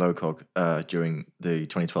working for Lowcog during the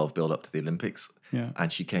 2012 build up to the Olympics. Yeah.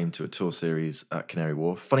 And she came to a tour series at Canary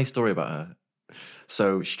Wharf. Funny story about her.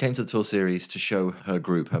 So she came to the tour series to show her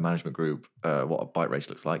group, her management group, what a bike race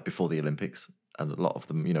looks like before the Olympics. And a lot of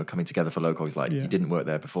them, you know, coming together for Lowcog is like, you didn't work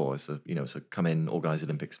there before. So, you know, so come in, organise the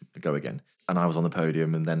Olympics, go again. And I was on the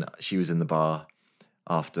podium, and then she was in the bar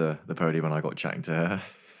after the podium, and I got chatting to her.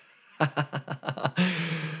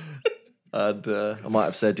 And I might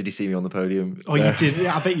have said, "Did you see me on the podium?" Oh, you did.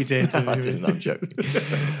 Yeah, I bet you did. I didn't. I'm joking.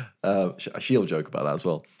 She'll joke about that as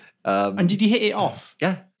well. And did you hit it off?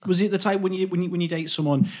 Yeah. Was it the type when you date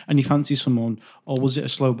someone and you fancy someone, or was it a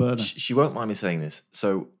slow burner? She won't mind me saying this.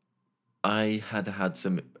 So I had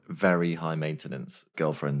some very high maintenance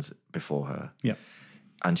girlfriends before her. Yeah.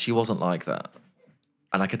 And she wasn't like that.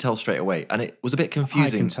 And I could tell straight away. And it was a bit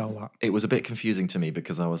confusing. I can tell that. It was a bit confusing to me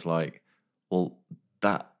because I was like, well,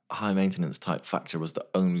 that high maintenance type factor was the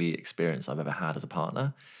only experience I've ever had as a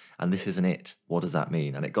partner. And this isn't it. What does that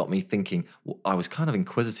mean? And it got me thinking, I was kind of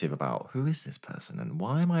inquisitive about who is this person and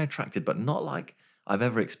why am I attracted, but not like I've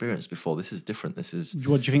ever experienced before. This is different. This is...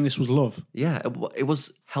 What, do you think this was love? Yeah, it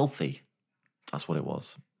was healthy. That's what it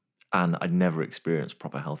was. And I'd never experienced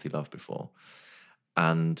proper healthy love before.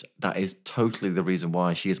 And that is totally the reason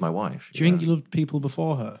why she is my wife. Do you think you loved people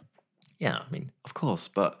before her? Yeah, I mean, of course,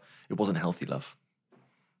 but it wasn't healthy love.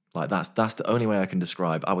 Like that's the only way I can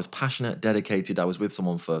describe. I was passionate, dedicated. I was with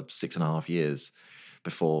someone for 6.5 years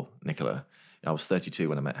before Nicola. I was 32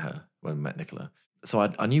 when I met Nicola. So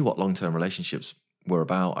I knew what long-term relationships were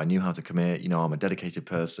about. I knew how to commit. You know, I'm a dedicated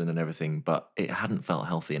person and everything, but it hadn't felt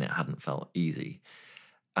healthy and it hadn't felt easy.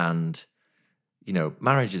 And, you know,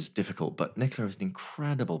 marriage is difficult, but Nicola is an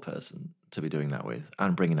incredible person to be doing that with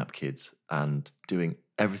and bringing up kids and doing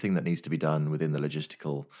everything that needs to be done within the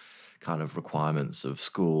logistical kind of requirements of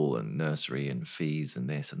school and nursery and fees and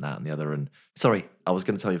this and that and the other. And sorry, I was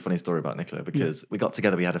going to tell you a funny story about Nicola because we got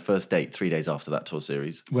together. We had a first date 3 days after that tour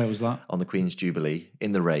series. Where was that? On the Queen's Jubilee,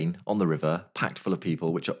 in the rain, on the river, packed full of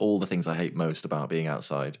people, which are all the things I hate most about being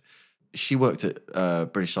outside. She worked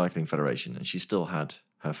at British Cycling Federation and she still had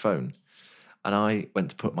her phone. And I went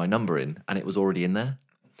to put my number in and it was already in there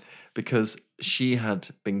because she had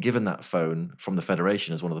been given that phone from the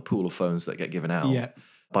Federation as one of the pool of phones that get given out. Yeah.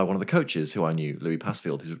 By one of the coaches who I knew, Louis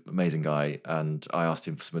Passfield, who's an amazing guy, and I asked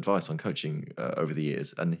him for some advice on coaching over the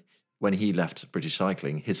years. And when he left British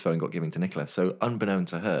Cycling, his phone got given to Nicola. So unbeknown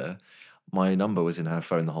to her, my number was in her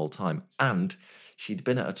phone the whole time. And she'd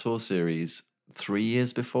been at a tour series 3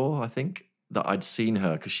 years before, I think, that I'd seen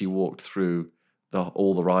her because she walked through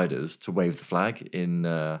all the riders to wave the flag in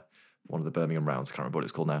one of the Birmingham rounds. I can't remember what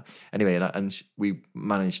it's called now. Anyway, we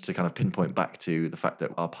managed to kind of pinpoint back to the fact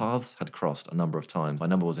that our paths had crossed a number of times. My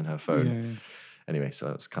number was in her phone. Yeah. Anyway, so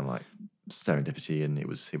it was kind of like serendipity, and it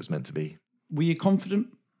was meant to be. Were you confident?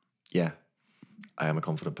 Yeah, I am a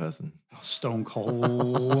confident person. Oh, stone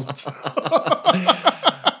cold.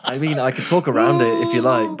 I mean, I could talk around it if you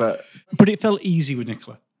like, but it felt easy with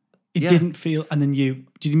Nicola. It Yeah. didn't feel. And then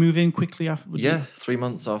did you move in quickly after? yeah, 3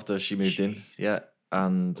 months after she moved in. Yeah.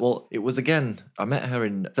 And well, it was again, I met her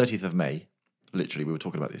in 30th of May. Literally, we were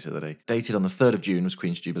talking about this the other day. Dated on the 3rd of June was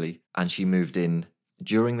Queen's Jubilee. And she moved in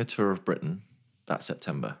during the tour of Britain that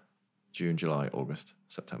September. June, July, August,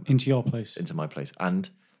 September. Into your place. Into my place. And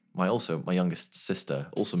my youngest sister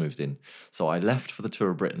also moved in. So I left for the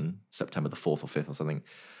tour of Britain, September the 4th or 5th or something,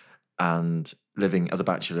 and living as a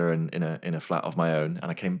bachelor in a flat of my own.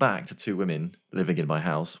 And I came back to 2 women living in my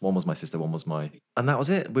house. One was my sister, one was and that was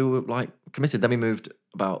it. We were like committed. Then we moved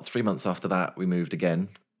about 3 months after that. We moved again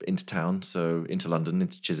into town, so into London,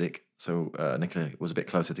 into Chiswick. So Nicola was a bit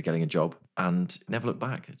closer to getting a job and never looked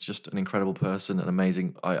back. It's just an incredible person, an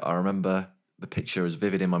amazing. I remember the picture as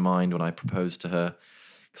vivid in my mind when I proposed to her,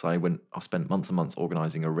 because I spent months and months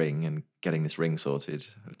organising a ring and getting this ring sorted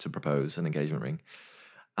to propose, an engagement ring.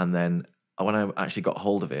 And then when I actually got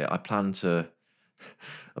hold of it, I planned to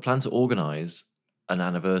organise an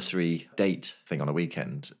anniversary date thing on a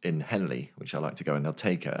weekend in Henley, which I like to go, and they'll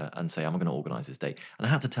take her and say, I'm going to organise this date. And I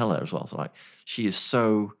had to tell her as well. So like, she is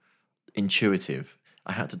so intuitive.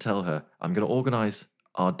 I had to tell her, I'm going to organise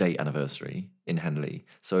our date anniversary in Henley.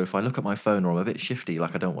 So if I look at my phone or I'm a bit shifty,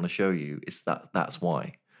 like I don't want to show you, that's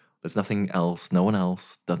why. There's nothing else, no one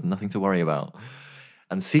else, nothing to worry about.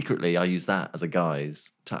 And secretly, I use that as a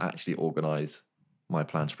guise to actually organise my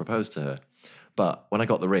plan to propose to her. But when I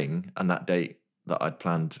got the ring, and that date that I'd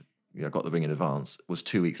planned, I got the ring in advance, was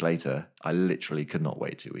 2 weeks later, I literally could not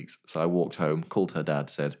wait 2 weeks. So I walked home, called her dad,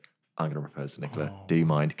 said, I'm going to propose to Nicola. Do you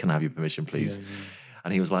mind? Can I have your permission, please? Yeah.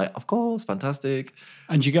 And he was like, of course, fantastic.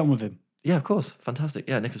 And you get on with him? Yeah, of course, fantastic.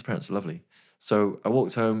 Yeah, Nicola's parents are lovely. So I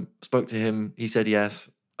walked home, spoke to him. He said yes.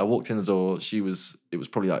 I walked in the door. It was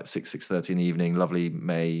probably like 6:30 in the evening, lovely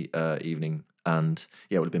May evening. And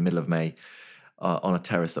yeah, it would have been middle of May on a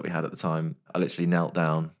terrace that we had at the time. I literally knelt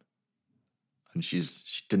down and she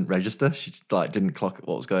didn't register. She like didn't clock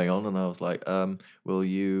what was going on. And I was like, will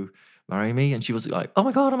you marry me? And she was like, oh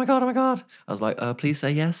my God, oh my God, oh my God. I was like, please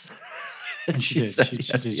say yes. And she did.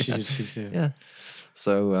 She did. Yeah.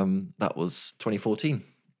 So that was 2014.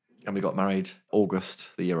 And we got married August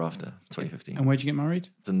the year after, 2015. And where'd you get married?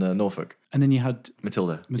 It's in Norfolk. And then you had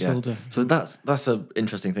Matilda. Yeah. So that's an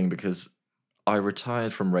interesting thing, because I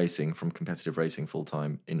retired from competitive racing full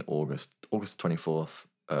time in August 24th,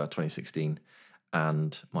 2016,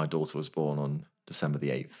 and my daughter was born on December the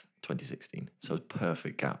 8th, 2016. So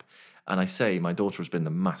perfect gap. And I say my daughter has been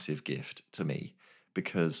a massive gift to me,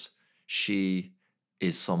 because she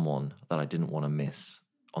is someone that I didn't want to miss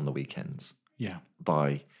on the weekends. Yeah.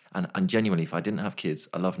 And genuinely, if I didn't have kids,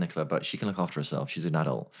 I love Nicola, but she can look after herself. She's an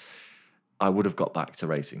adult. I would have got back to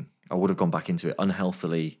racing. I would have gone back into it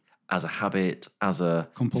unhealthily, as a habit, as a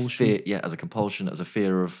compulsion. Fear, as a compulsion, as a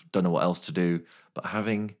fear of don't know what else to do. But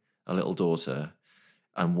having a little daughter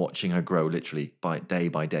and watching her grow, literally by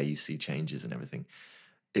day, you see changes and everything.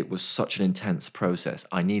 It was such an intense process.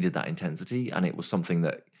 I needed that intensity, and it was something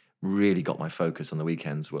that really got my focus on the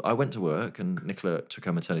weekends. I went to work, and Nicola took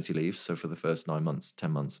her maternity leave. So for the first 9 months,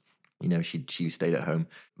 10 months, she stayed at home.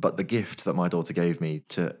 But the gift that my daughter gave me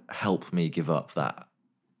to help me give up that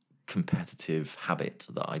competitive habit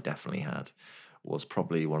that I definitely had was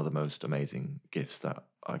probably one of the most amazing gifts that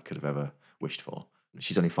I could have ever wished for.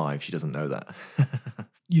 She's only 5. She doesn't know that.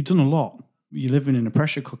 You've done a lot. You're living in a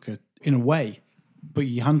pressure cooker in a way, but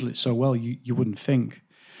you handle it so well, you wouldn't think.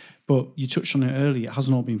 But you touched on it earlier. It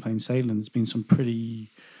hasn't all been plain sailing. There's been some pretty...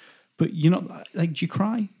 But you're not... Like, do you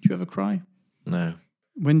cry? Do you ever cry? No.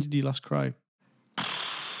 When did you last cry?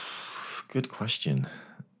 Good question.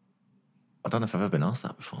 I don't know if I've ever been asked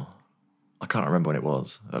that before. I can't remember when it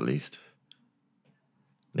was, at least.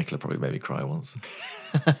 Nicola probably made me cry once.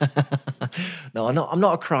 No, I'm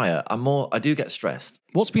not a crier. I do get stressed.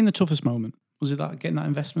 What's been the toughest moment? Was it that getting that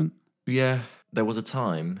investment? Yeah. There was a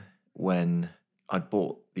time when I'd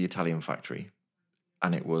bought the Italian factory,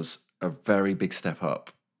 and it was a very big step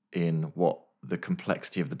up in what the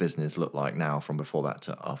complexity of the business looked like now from before that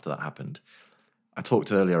to after that happened. I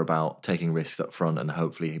talked earlier about taking risks up front and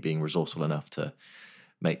hopefully being resourceful enough to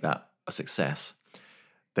make that a success.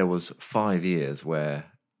 There was 5 years where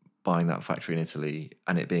buying that factory in Italy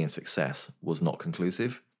and it being a success was not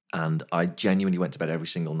conclusive. And I genuinely went to bed every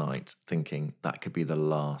single night thinking that could be the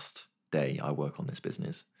last day I work on this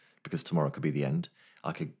business, because tomorrow could be the end.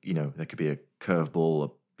 I could, there could be a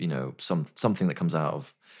curveball, something that comes out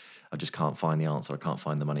of, I just can't find the answer, I can't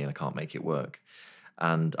find the money, and I can't make it work.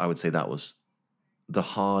 And I would say that was the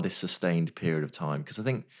hardest sustained period of time, because I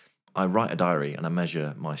think I write a diary and I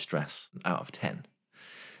measure my stress out of 10.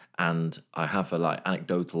 And I have a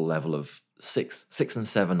anecdotal level of 6 and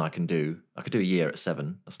 7 I could do a year at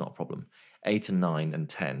 7, that's not a problem. 8 and 9 and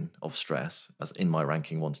 10 of stress, as in my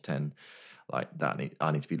ranking 1 to 10, I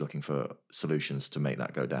need to be looking for solutions to make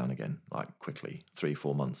that go down again, quickly,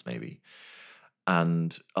 3-4 months maybe.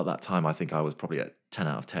 And at that time, I think I was probably at 10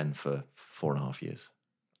 out of 10 for 4.5 years.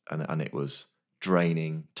 And it was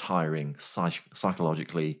draining, tiring,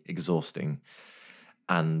 psychologically exhausting.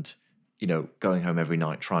 And, going home every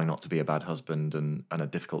night, trying not to be a bad husband and a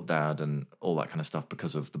difficult dad and all that kind of stuff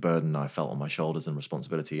because of the burden I felt on my shoulders and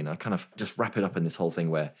responsibility. And I kind of just wrap it up in this whole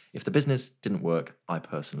thing where if the business didn't work, I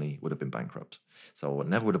personally would have been bankrupt. So I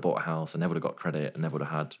never would have bought a house, I never would have got credit, I never would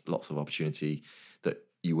have had lots of opportunity that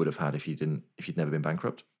you would have had if you'd never been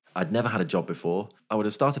bankrupt. I'd never had a job before. I would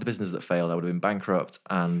have started a business that failed. I would have been bankrupt.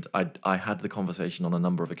 And I had the conversation on a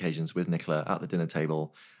number of occasions with Nicola at the dinner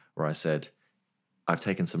table where I said, I've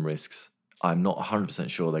taken some risks. I'm not 100%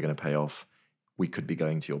 sure they're going to pay off. We could be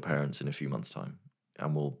going to your parents in a few months' time.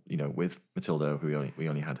 And we'll, with Matilda, we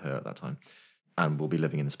only had her at that time, and we'll be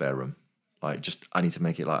living in the spare room. I need to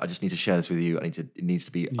make it I just need to share this with you. It needs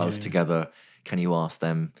to be us together. Can you ask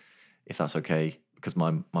them if that's okay? Because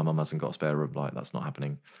my mum hasn't got a spare room. That's not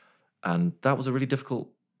happening. And that was a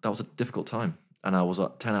difficult time. And I was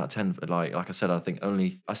at 10 out of 10. Like I said, I think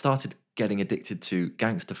I started getting addicted to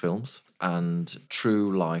gangster films and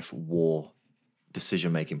true life war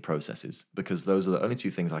decision-making processes, because those are the only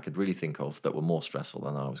two things I could really think of that were more stressful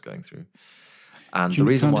than I was going through. And the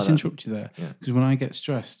reason why I just interrupt you there? Because when I get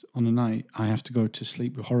stressed on a night, I have to go to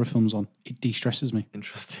sleep with horror films on. It de-stresses me.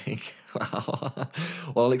 Interesting. Wow.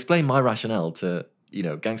 Well, I'll explain my rationale to,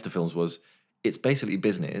 gangster films was, it's basically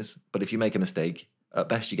business, but if you make a mistake, at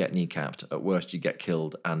best you get kneecapped, at worst you get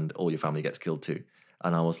killed, and all your family gets killed too.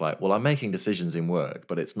 And I was like, well, I'm making decisions in work,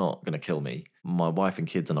 but it's not going to kill me. My wife and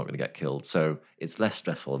kids are not going to get killed, so it's less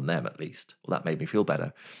stressful than them at least. Well, that made me feel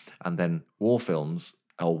better. And then war films,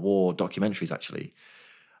 or war documentaries actually,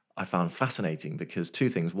 I found fascinating because two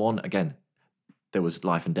things. One, again, there was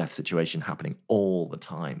life and death situation happening all the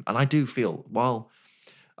time. And I do feel,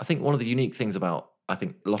 I think one of the unique things about, I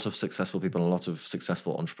think a lot of successful people and a lot of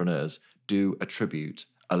successful entrepreneurs do attribute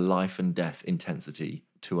a life and death intensity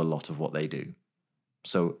to a lot of what they do.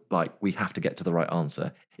 So we have to get to the right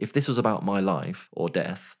answer. If this was about my life or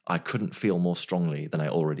death, I couldn't feel more strongly than I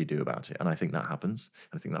already do about it. And I think that happens.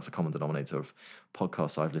 I think that's a common denominator of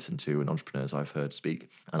podcasts I've listened to and entrepreneurs I've heard speak.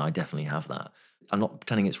 And I definitely have that. I'm not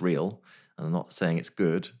pretending it's real, and I'm not saying it's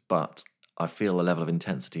good, but I feel a level of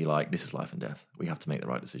intensity this is life and death. We have to make the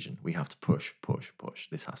right decision. We have to push.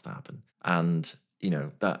 This has to happen. And,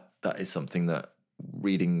 that is something that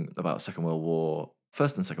reading about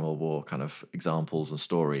First and Second World War kind of examples and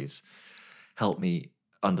stories helped me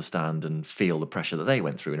understand and feel the pressure that they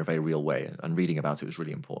went through in a very real way. And reading about it was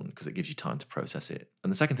really important because it gives you time to process it.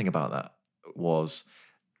 And the second thing about that was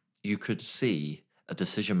you could see a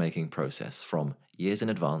decision-making process from years in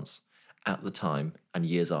advance, at the time, and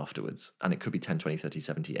years afterwards. And it could be 10, 20, 30,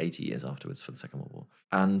 70, 80 years afterwards for the Second World War.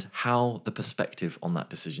 And how the perspective on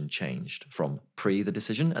that decision changed from pre the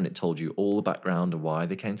decision, and it told you all the background and why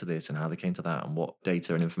they came to this and how they came to that and what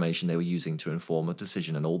data and information they were using to inform a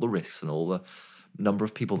decision and all the risks and all the number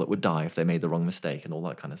of people that would die if they made the wrong mistake and all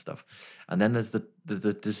that kind of stuff. And then there's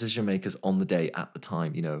the decision makers on the day at the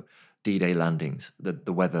time, D-Day landings,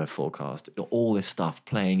 the weather forecast, all this stuff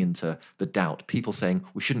playing into the doubt. People saying,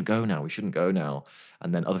 we shouldn't go now.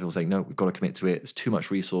 And then other people saying, no, we've got to commit to it. There's too much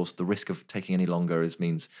resource. The risk of taking any longer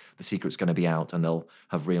means the secret's going to be out, and they'll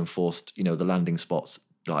have reinforced, the landing spots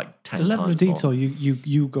 10 times. The level of detail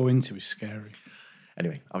you go into is scary.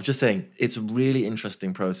 Anyway, I was just saying, it's a really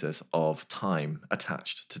interesting process of time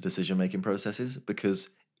attached to decision-making processes, because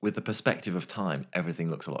with the perspective of time, everything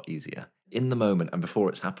looks a lot easier. In the moment and before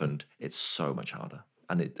it's happened, it's so much harder.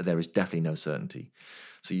 And there is definitely no certainty.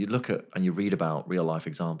 So you look at and you read about real-life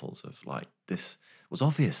examples of this was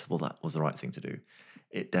obvious. Well, that was the right thing to do.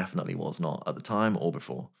 It definitely was not at the time or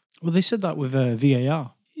before. Well, they said that with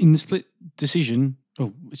VAR. In the split decision,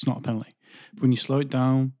 it's not a penalty. But when you slow it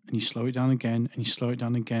down and you slow it down again and you slow it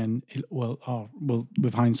down again,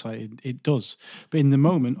 with hindsight, it does. But in the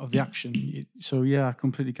moment of the action, I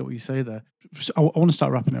completely get what you say there. I want to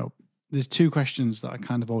start wrapping it up. There's two questions that I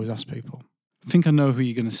kind of always ask people. I think I know who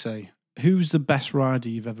you're going to say. Who's the best rider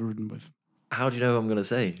you've ever ridden with? How do you know who I'm going to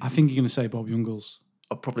say? I think you're going to say Bob Jungels.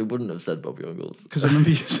 I probably wouldn't have said Bobby Ungles. Because I remember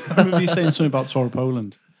you saying something about Tour of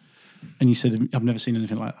Poland, and you said, I've never seen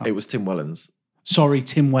anything like that. It was Tim Wellens. Sorry,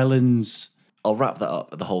 Tim Wellens. I'll wrap that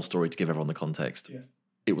up, the whole story, to give everyone the context. Yeah.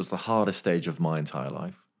 It was the hardest stage of my entire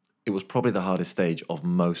life. It was probably the hardest stage of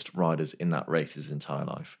most riders in that race's entire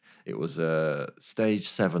life. It was stage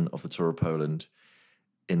 7 of the Tour of Poland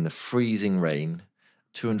in the freezing rain,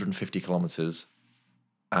 250 kilometers,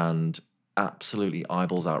 and absolutely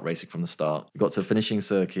eyeballs out racing from the start. We got to a finishing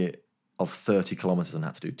circuit of 30 kilometers and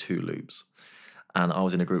had to do 2 loops. And I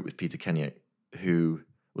was in a group with Peter Kenyon, who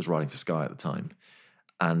was riding for Sky at the time.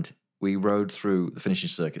 And we rode through the finishing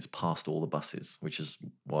circuits past all the buses, which is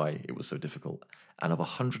why it was so difficult. And of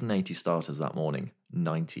 180 starters that morning,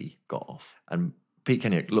 90 got off. And Pete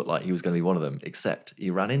Kenyon looked like he was going to be one of them, except he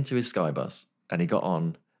ran into his Sky bus and he got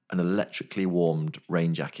on an electrically warmed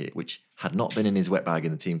rain jacket, which had not been in his wet bag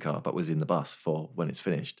in the team car, but was in the bus for when it's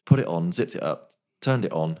finished. Put it on, zipped it up, turned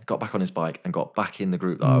it on, got back on his bike and got back in the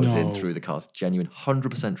group that I was in through the cars. Genuine,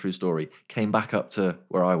 100% true story. Came back up to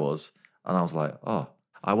where I was and I was like, oh,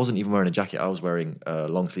 I wasn't even wearing a jacket. I was wearing a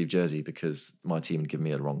long sleeve jersey because my team had given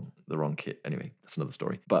me the wrong kit. Anyway, that's another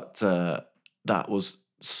story. But that was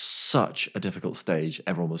such a difficult stage.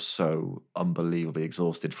 Everyone was so unbelievably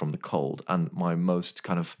exhausted from the cold. And my most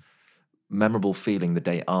kind of memorable feeling the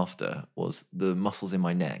day after was the muscles in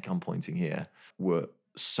my neck, I'm pointing here, were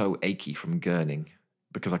so achy from gurning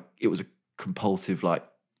because it was a compulsive like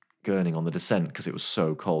gurning on the descent because it was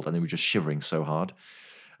so cold and they were just shivering so hard.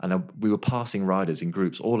 And we were passing riders in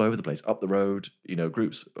groups all over the place, up the road,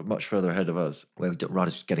 groups much further ahead of us, where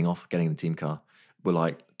riders getting in the team car were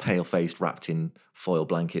like pale-faced, wrapped in foil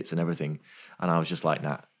blankets and everything. And I was just like,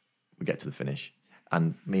 nah, we get to the finish.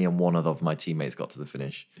 And me and one other of my teammates got to the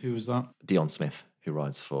finish. Who was that? Dion Smith, who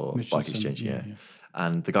rides for Bike Exchange, yeah. Yeah.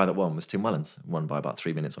 And the guy that won was Tim Wellens, won by about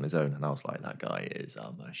 3 minutes on his own. And I was like, that guy is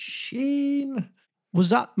a machine. Was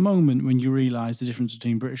that moment when you realised the difference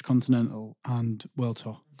between British Continental and World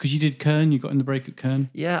Tour? Because you did Kern, you got in the break at Kern.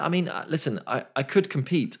 Yeah, I mean, listen, I could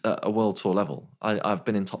compete at a World Tour level. I've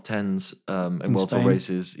been in top 10s in World Tour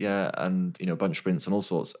races, yeah, and, bunch sprints and all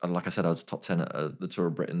sorts. And like I said, I was top 10 at the Tour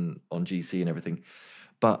of Britain on GC and everything.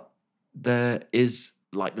 But there is,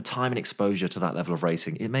 like, the time and exposure to that level of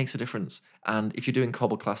racing, it makes a difference. And if you're doing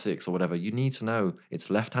cobble classics or whatever, you need to know it's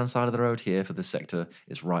left-hand side of the road here for this sector,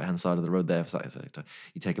 it's right-hand side of the road there for that sector.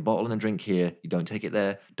 You take a bottle and a drink here, you don't take it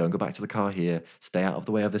there, don't go back to the car here, stay out of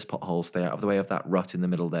the way of this pothole, stay out of the way of that rut in the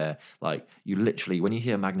middle there. Like, you literally, when you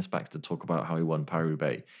hear Magnus Baxter talk about how he won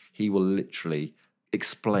Paris-Roubaix, he will literally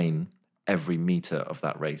explain every meter of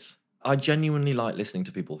that race. I genuinely like listening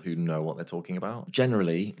to people who know what they're talking about.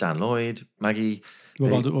 Generally, Dan Lloyd, Maggie.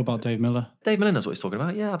 What about Dave Miller? Dave Miller knows what he's talking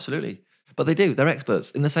about. Yeah, absolutely. But they do. They're experts.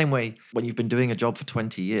 In the same way, when you've been doing a job for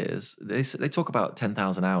 20 years, they talk about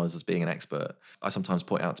 10,000 hours as being an expert. I sometimes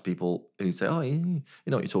point out to people who say, oh, you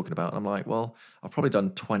know what you're talking about. And I'm like, well, I've probably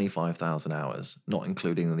done 25,000 hours, not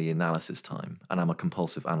including the analysis time. And I'm a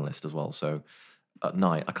compulsive analyst as well. So at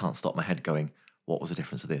night, I can't stop my head going, what was the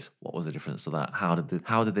difference to this? What was the difference to that? How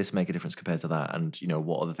did this make a difference compared to that? And,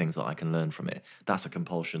 what are the things that I can learn from it? That's a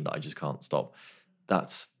compulsion that I just can't stop.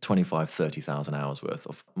 That's 25, 30,000 hours worth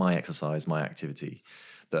of my exercise, my activity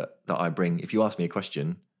that I bring. If you ask me a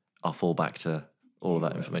question, I'll fall back to all of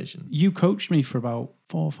that information. You coached me for about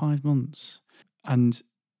 4 or 5 months. And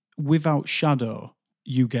without shadow,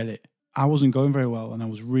 you get it. I wasn't going very well. And I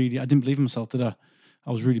didn't believe in myself, did I?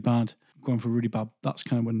 I was really bad. Going for really bad. That's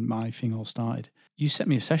kind of when my thing all started. You set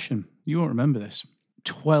me a session. You won't remember this.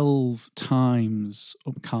 12 times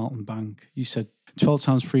up Carlton Bank. You said 12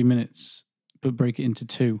 times 3 minutes, but break it into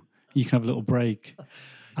 2. You can have a little break.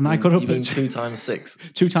 And I got up at 2 times 6.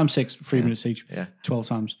 2 times 6, 3 minutes each. Yeah. 12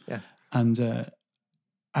 times. Yeah. And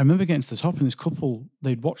I remember getting to the top, and this couple,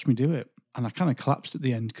 they'd watched me do it. And I kind of collapsed at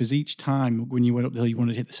the end because each time when you went up the hill, you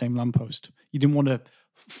wanted to hit the same lamppost. You didn't want to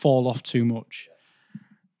fall off too much.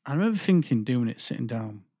 I remember thinking, doing it, sitting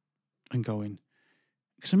down and going,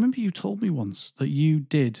 because I remember you told me once that you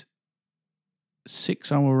did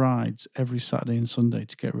 6-hour rides every Saturday and Sunday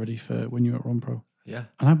to get ready for when you were at Ronpro. Yeah.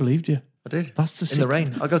 And I believed you. I did. That's in the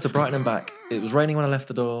rain. I go to Brighton and back. It was raining when I left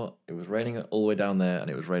the door. It was raining all the way down there, and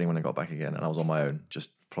it was raining when I got back again. And I was on my own, just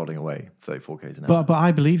plodding away, 34 k's an hour. But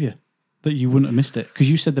I believe you that you wouldn't have missed it,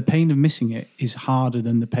 because you said the pain of missing it is harder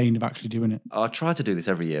than the pain of actually doing it. I tried to do this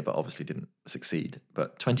every year, but obviously didn't succeed.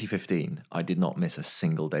 But 2015, I did not miss a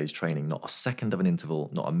single day's training, not a second of an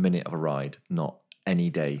interval, not a minute of a ride, not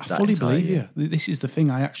any day. I fully believe you. This is the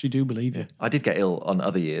thing. I actually do believe you. I did get ill on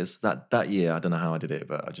other years. That year, I don't know how I did it,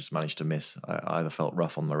 but I just managed to miss. I either felt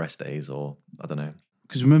rough on my rest days or I don't know.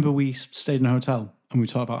 Because remember we stayed in a hotel and we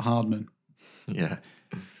talked about Hardman. Yeah.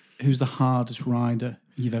 Who's the hardest rider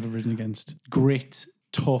you've ever ridden against? Grit,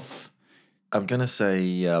 tough. I'm going to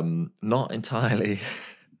say not entirely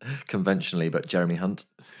conventionally, but Jeremy Hunt,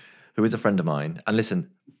 who is a friend of mine. And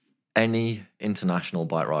listen, any international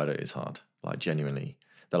bike rider is hard, like genuinely.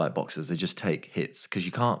 They're like boxers. They just take hits because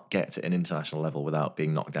you can't get to an international level without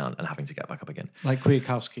being knocked down and having to get back up again. Like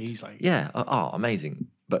Kwiatkowski, he's like... Yeah, amazing.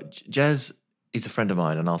 But Jez is a friend of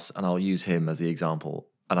mine, and I'll use him as the example.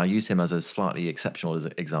 And I use him as a slightly exceptional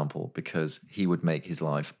example because he would make his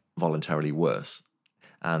life voluntarily worse.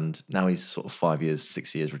 And now he's sort of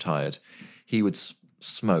 6 years retired. He would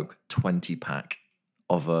smoke 20-pack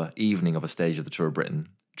of an evening of a stage of the Tour of Britain,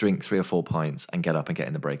 drink 3 or 4 pints, and get up and get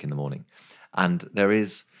in the break in the morning. And there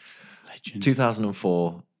is Legend.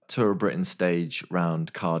 2004 Tour of Britain stage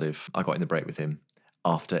round Cardiff. I got in the break with him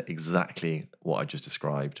after exactly what I just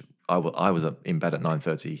described. I was in bed at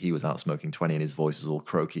 9:30. He was out smoking 20 and his voice was all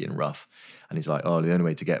croaky and rough. And he's like, oh, the only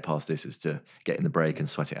way to get past this is to get in the break and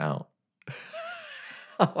sweat it out.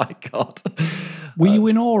 Oh my God. Were you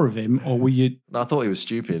in awe of him or were you... I thought he was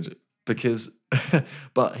stupid because,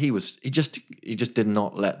 but he just did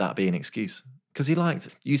not let that be an excuse. Because he liked,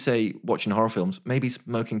 you say, watching horror films, maybe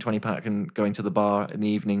smoking 20-pack and going to the bar in the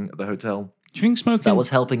evening at the hotel. Do you think smoking... That was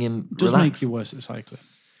helping him does relax. make you worse at cycling?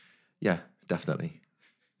 Yeah, definitely.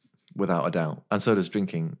 Without a doubt. And so does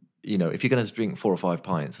drinking. You know, if you're going to drink 4 or 5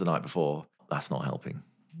 pints the night before, that's not helping.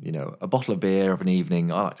 You know, a bottle of beer of an evening,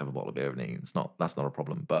 I like to have a bottle of beer of an evening. That's not a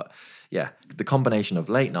problem. But yeah, the combination of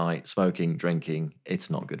late night, smoking, drinking, it's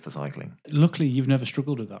not good for cycling. Luckily, you've never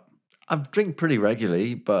struggled with that. I drink pretty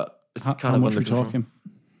regularly, but it's kind how of much are we under control. talking?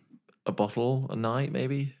 A bottle a night,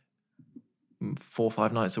 maybe 4 or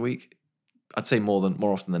 5 nights a week. I'd say more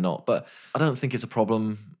often than not, but I don't think it's a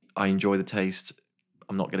problem. I enjoy the taste.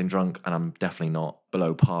 I'm not getting drunk, and I'm definitely not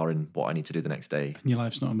below par in what I need to do the next day. And your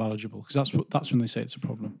life's not unmanageable, because that's when they say it's a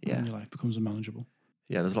problem. Yeah. When your life becomes unmanageable.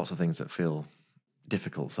 Yeah, there's lots of things that feel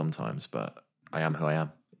difficult sometimes, but I am who I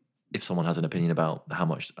am. If someone has an opinion about how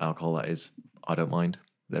much alcohol that is, I don't mind.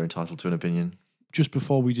 They're entitled to an opinion. Just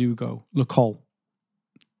before we do go, Le Col,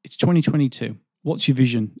 it's 2022. What's your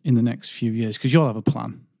vision in the next few years? Because you'll have a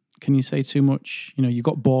plan. Can you say too much? You know, you've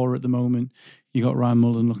got Bora at the moment. You got Ryan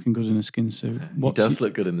Mullen looking good in a skin suit. He does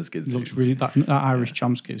look good in the skin suit. Looks really that Irish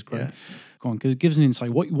Champs kit is great. Yeah. Go on, give us an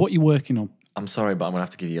insight. What you're working on? I'm sorry, but I'm gonna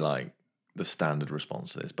have to give you like the standard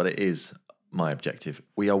response to this, but it is my objective.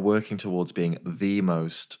 We are working towards being the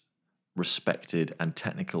most respected and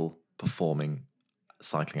technical performing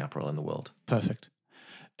cycling apparel in the world. Perfect.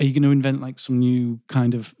 Are you going to invent like some new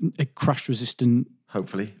kind of crash resistant?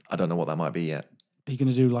 Hopefully, I don't know what that might be yet. Are you going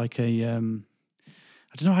to do like a?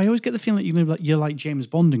 I don't know. I always get the feeling that you're like James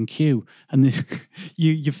Bond and Q, and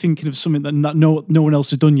you're thinking of something that no one else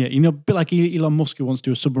has done yet. You know, a bit like Elon Musk who wants to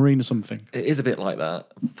do a submarine or something. It is a bit like that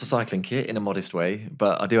for cycling kit in a modest way,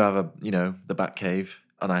 but I do have the Bat Cave,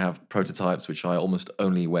 and I have prototypes which I almost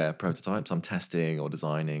only wear prototypes. I'm testing or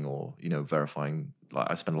designing or verifying. Like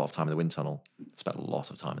I spend a lot of time in the wind tunnel.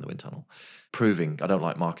 Proving. I don't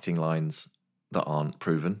like marketing lines that aren't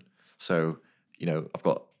proven. So I've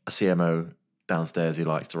got a CMO downstairs who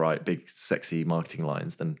likes to write big, sexy marketing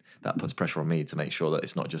lines, then that puts pressure on me to make sure that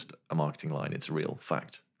it's not just a marketing line, it's a real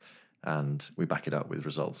fact. And we back it up with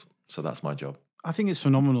results. So that's my job. I think it's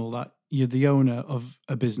phenomenal that you're the owner of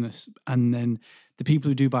a business, and then the people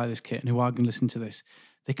who do buy this kit and who are going to listen to this,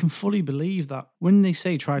 they can fully believe that when they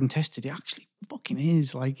say tried and tested, it actually fucking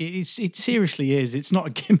is. Like, it seriously is. It's not a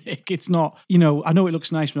gimmick. It's not, I know it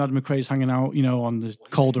looks nice when Adam McRae's hanging out, on the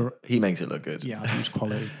Calder. He makes it look good. Yeah, I think it's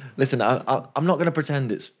quality. Listen, I'm not going to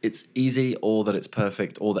pretend it's easy or that it's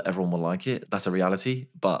perfect or that everyone will like it. That's a reality.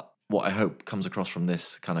 But what I hope comes across from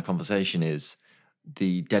this kind of conversation is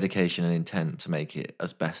the dedication and intent to make it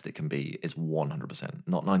as best it can be is 100%,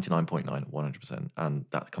 not 99.9, 100%. And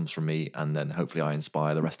that comes from me. And then hopefully I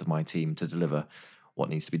inspire the rest of my team to deliver what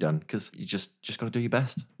needs to be done, because you just got to do your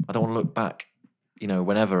best. I don't want to look back,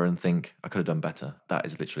 whenever and think I could have done better. That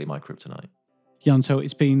is literally my kryptonite. Jan, so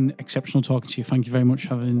it's been exceptional talking to you. Thank you very much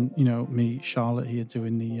for having, me, Charlotte here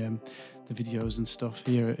doing the videos and stuff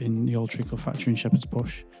here in the Old Treacle factory in Shepherd's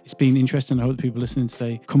Bush. It's been interesting. I hope the people listening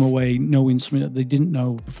today come away knowing something that they didn't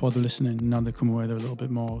know before they're listening, and now they come away, they're a little bit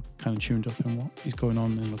more kind of tuned up in what is going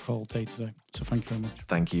on in Le Col day to day. So thank you very much.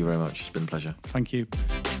 Thank you very much. It's been a pleasure. Thank you.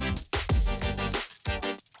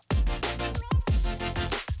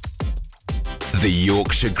 The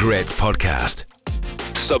Yorkshire Grit Podcast.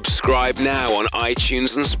 Subscribe now on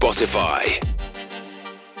iTunes and Spotify.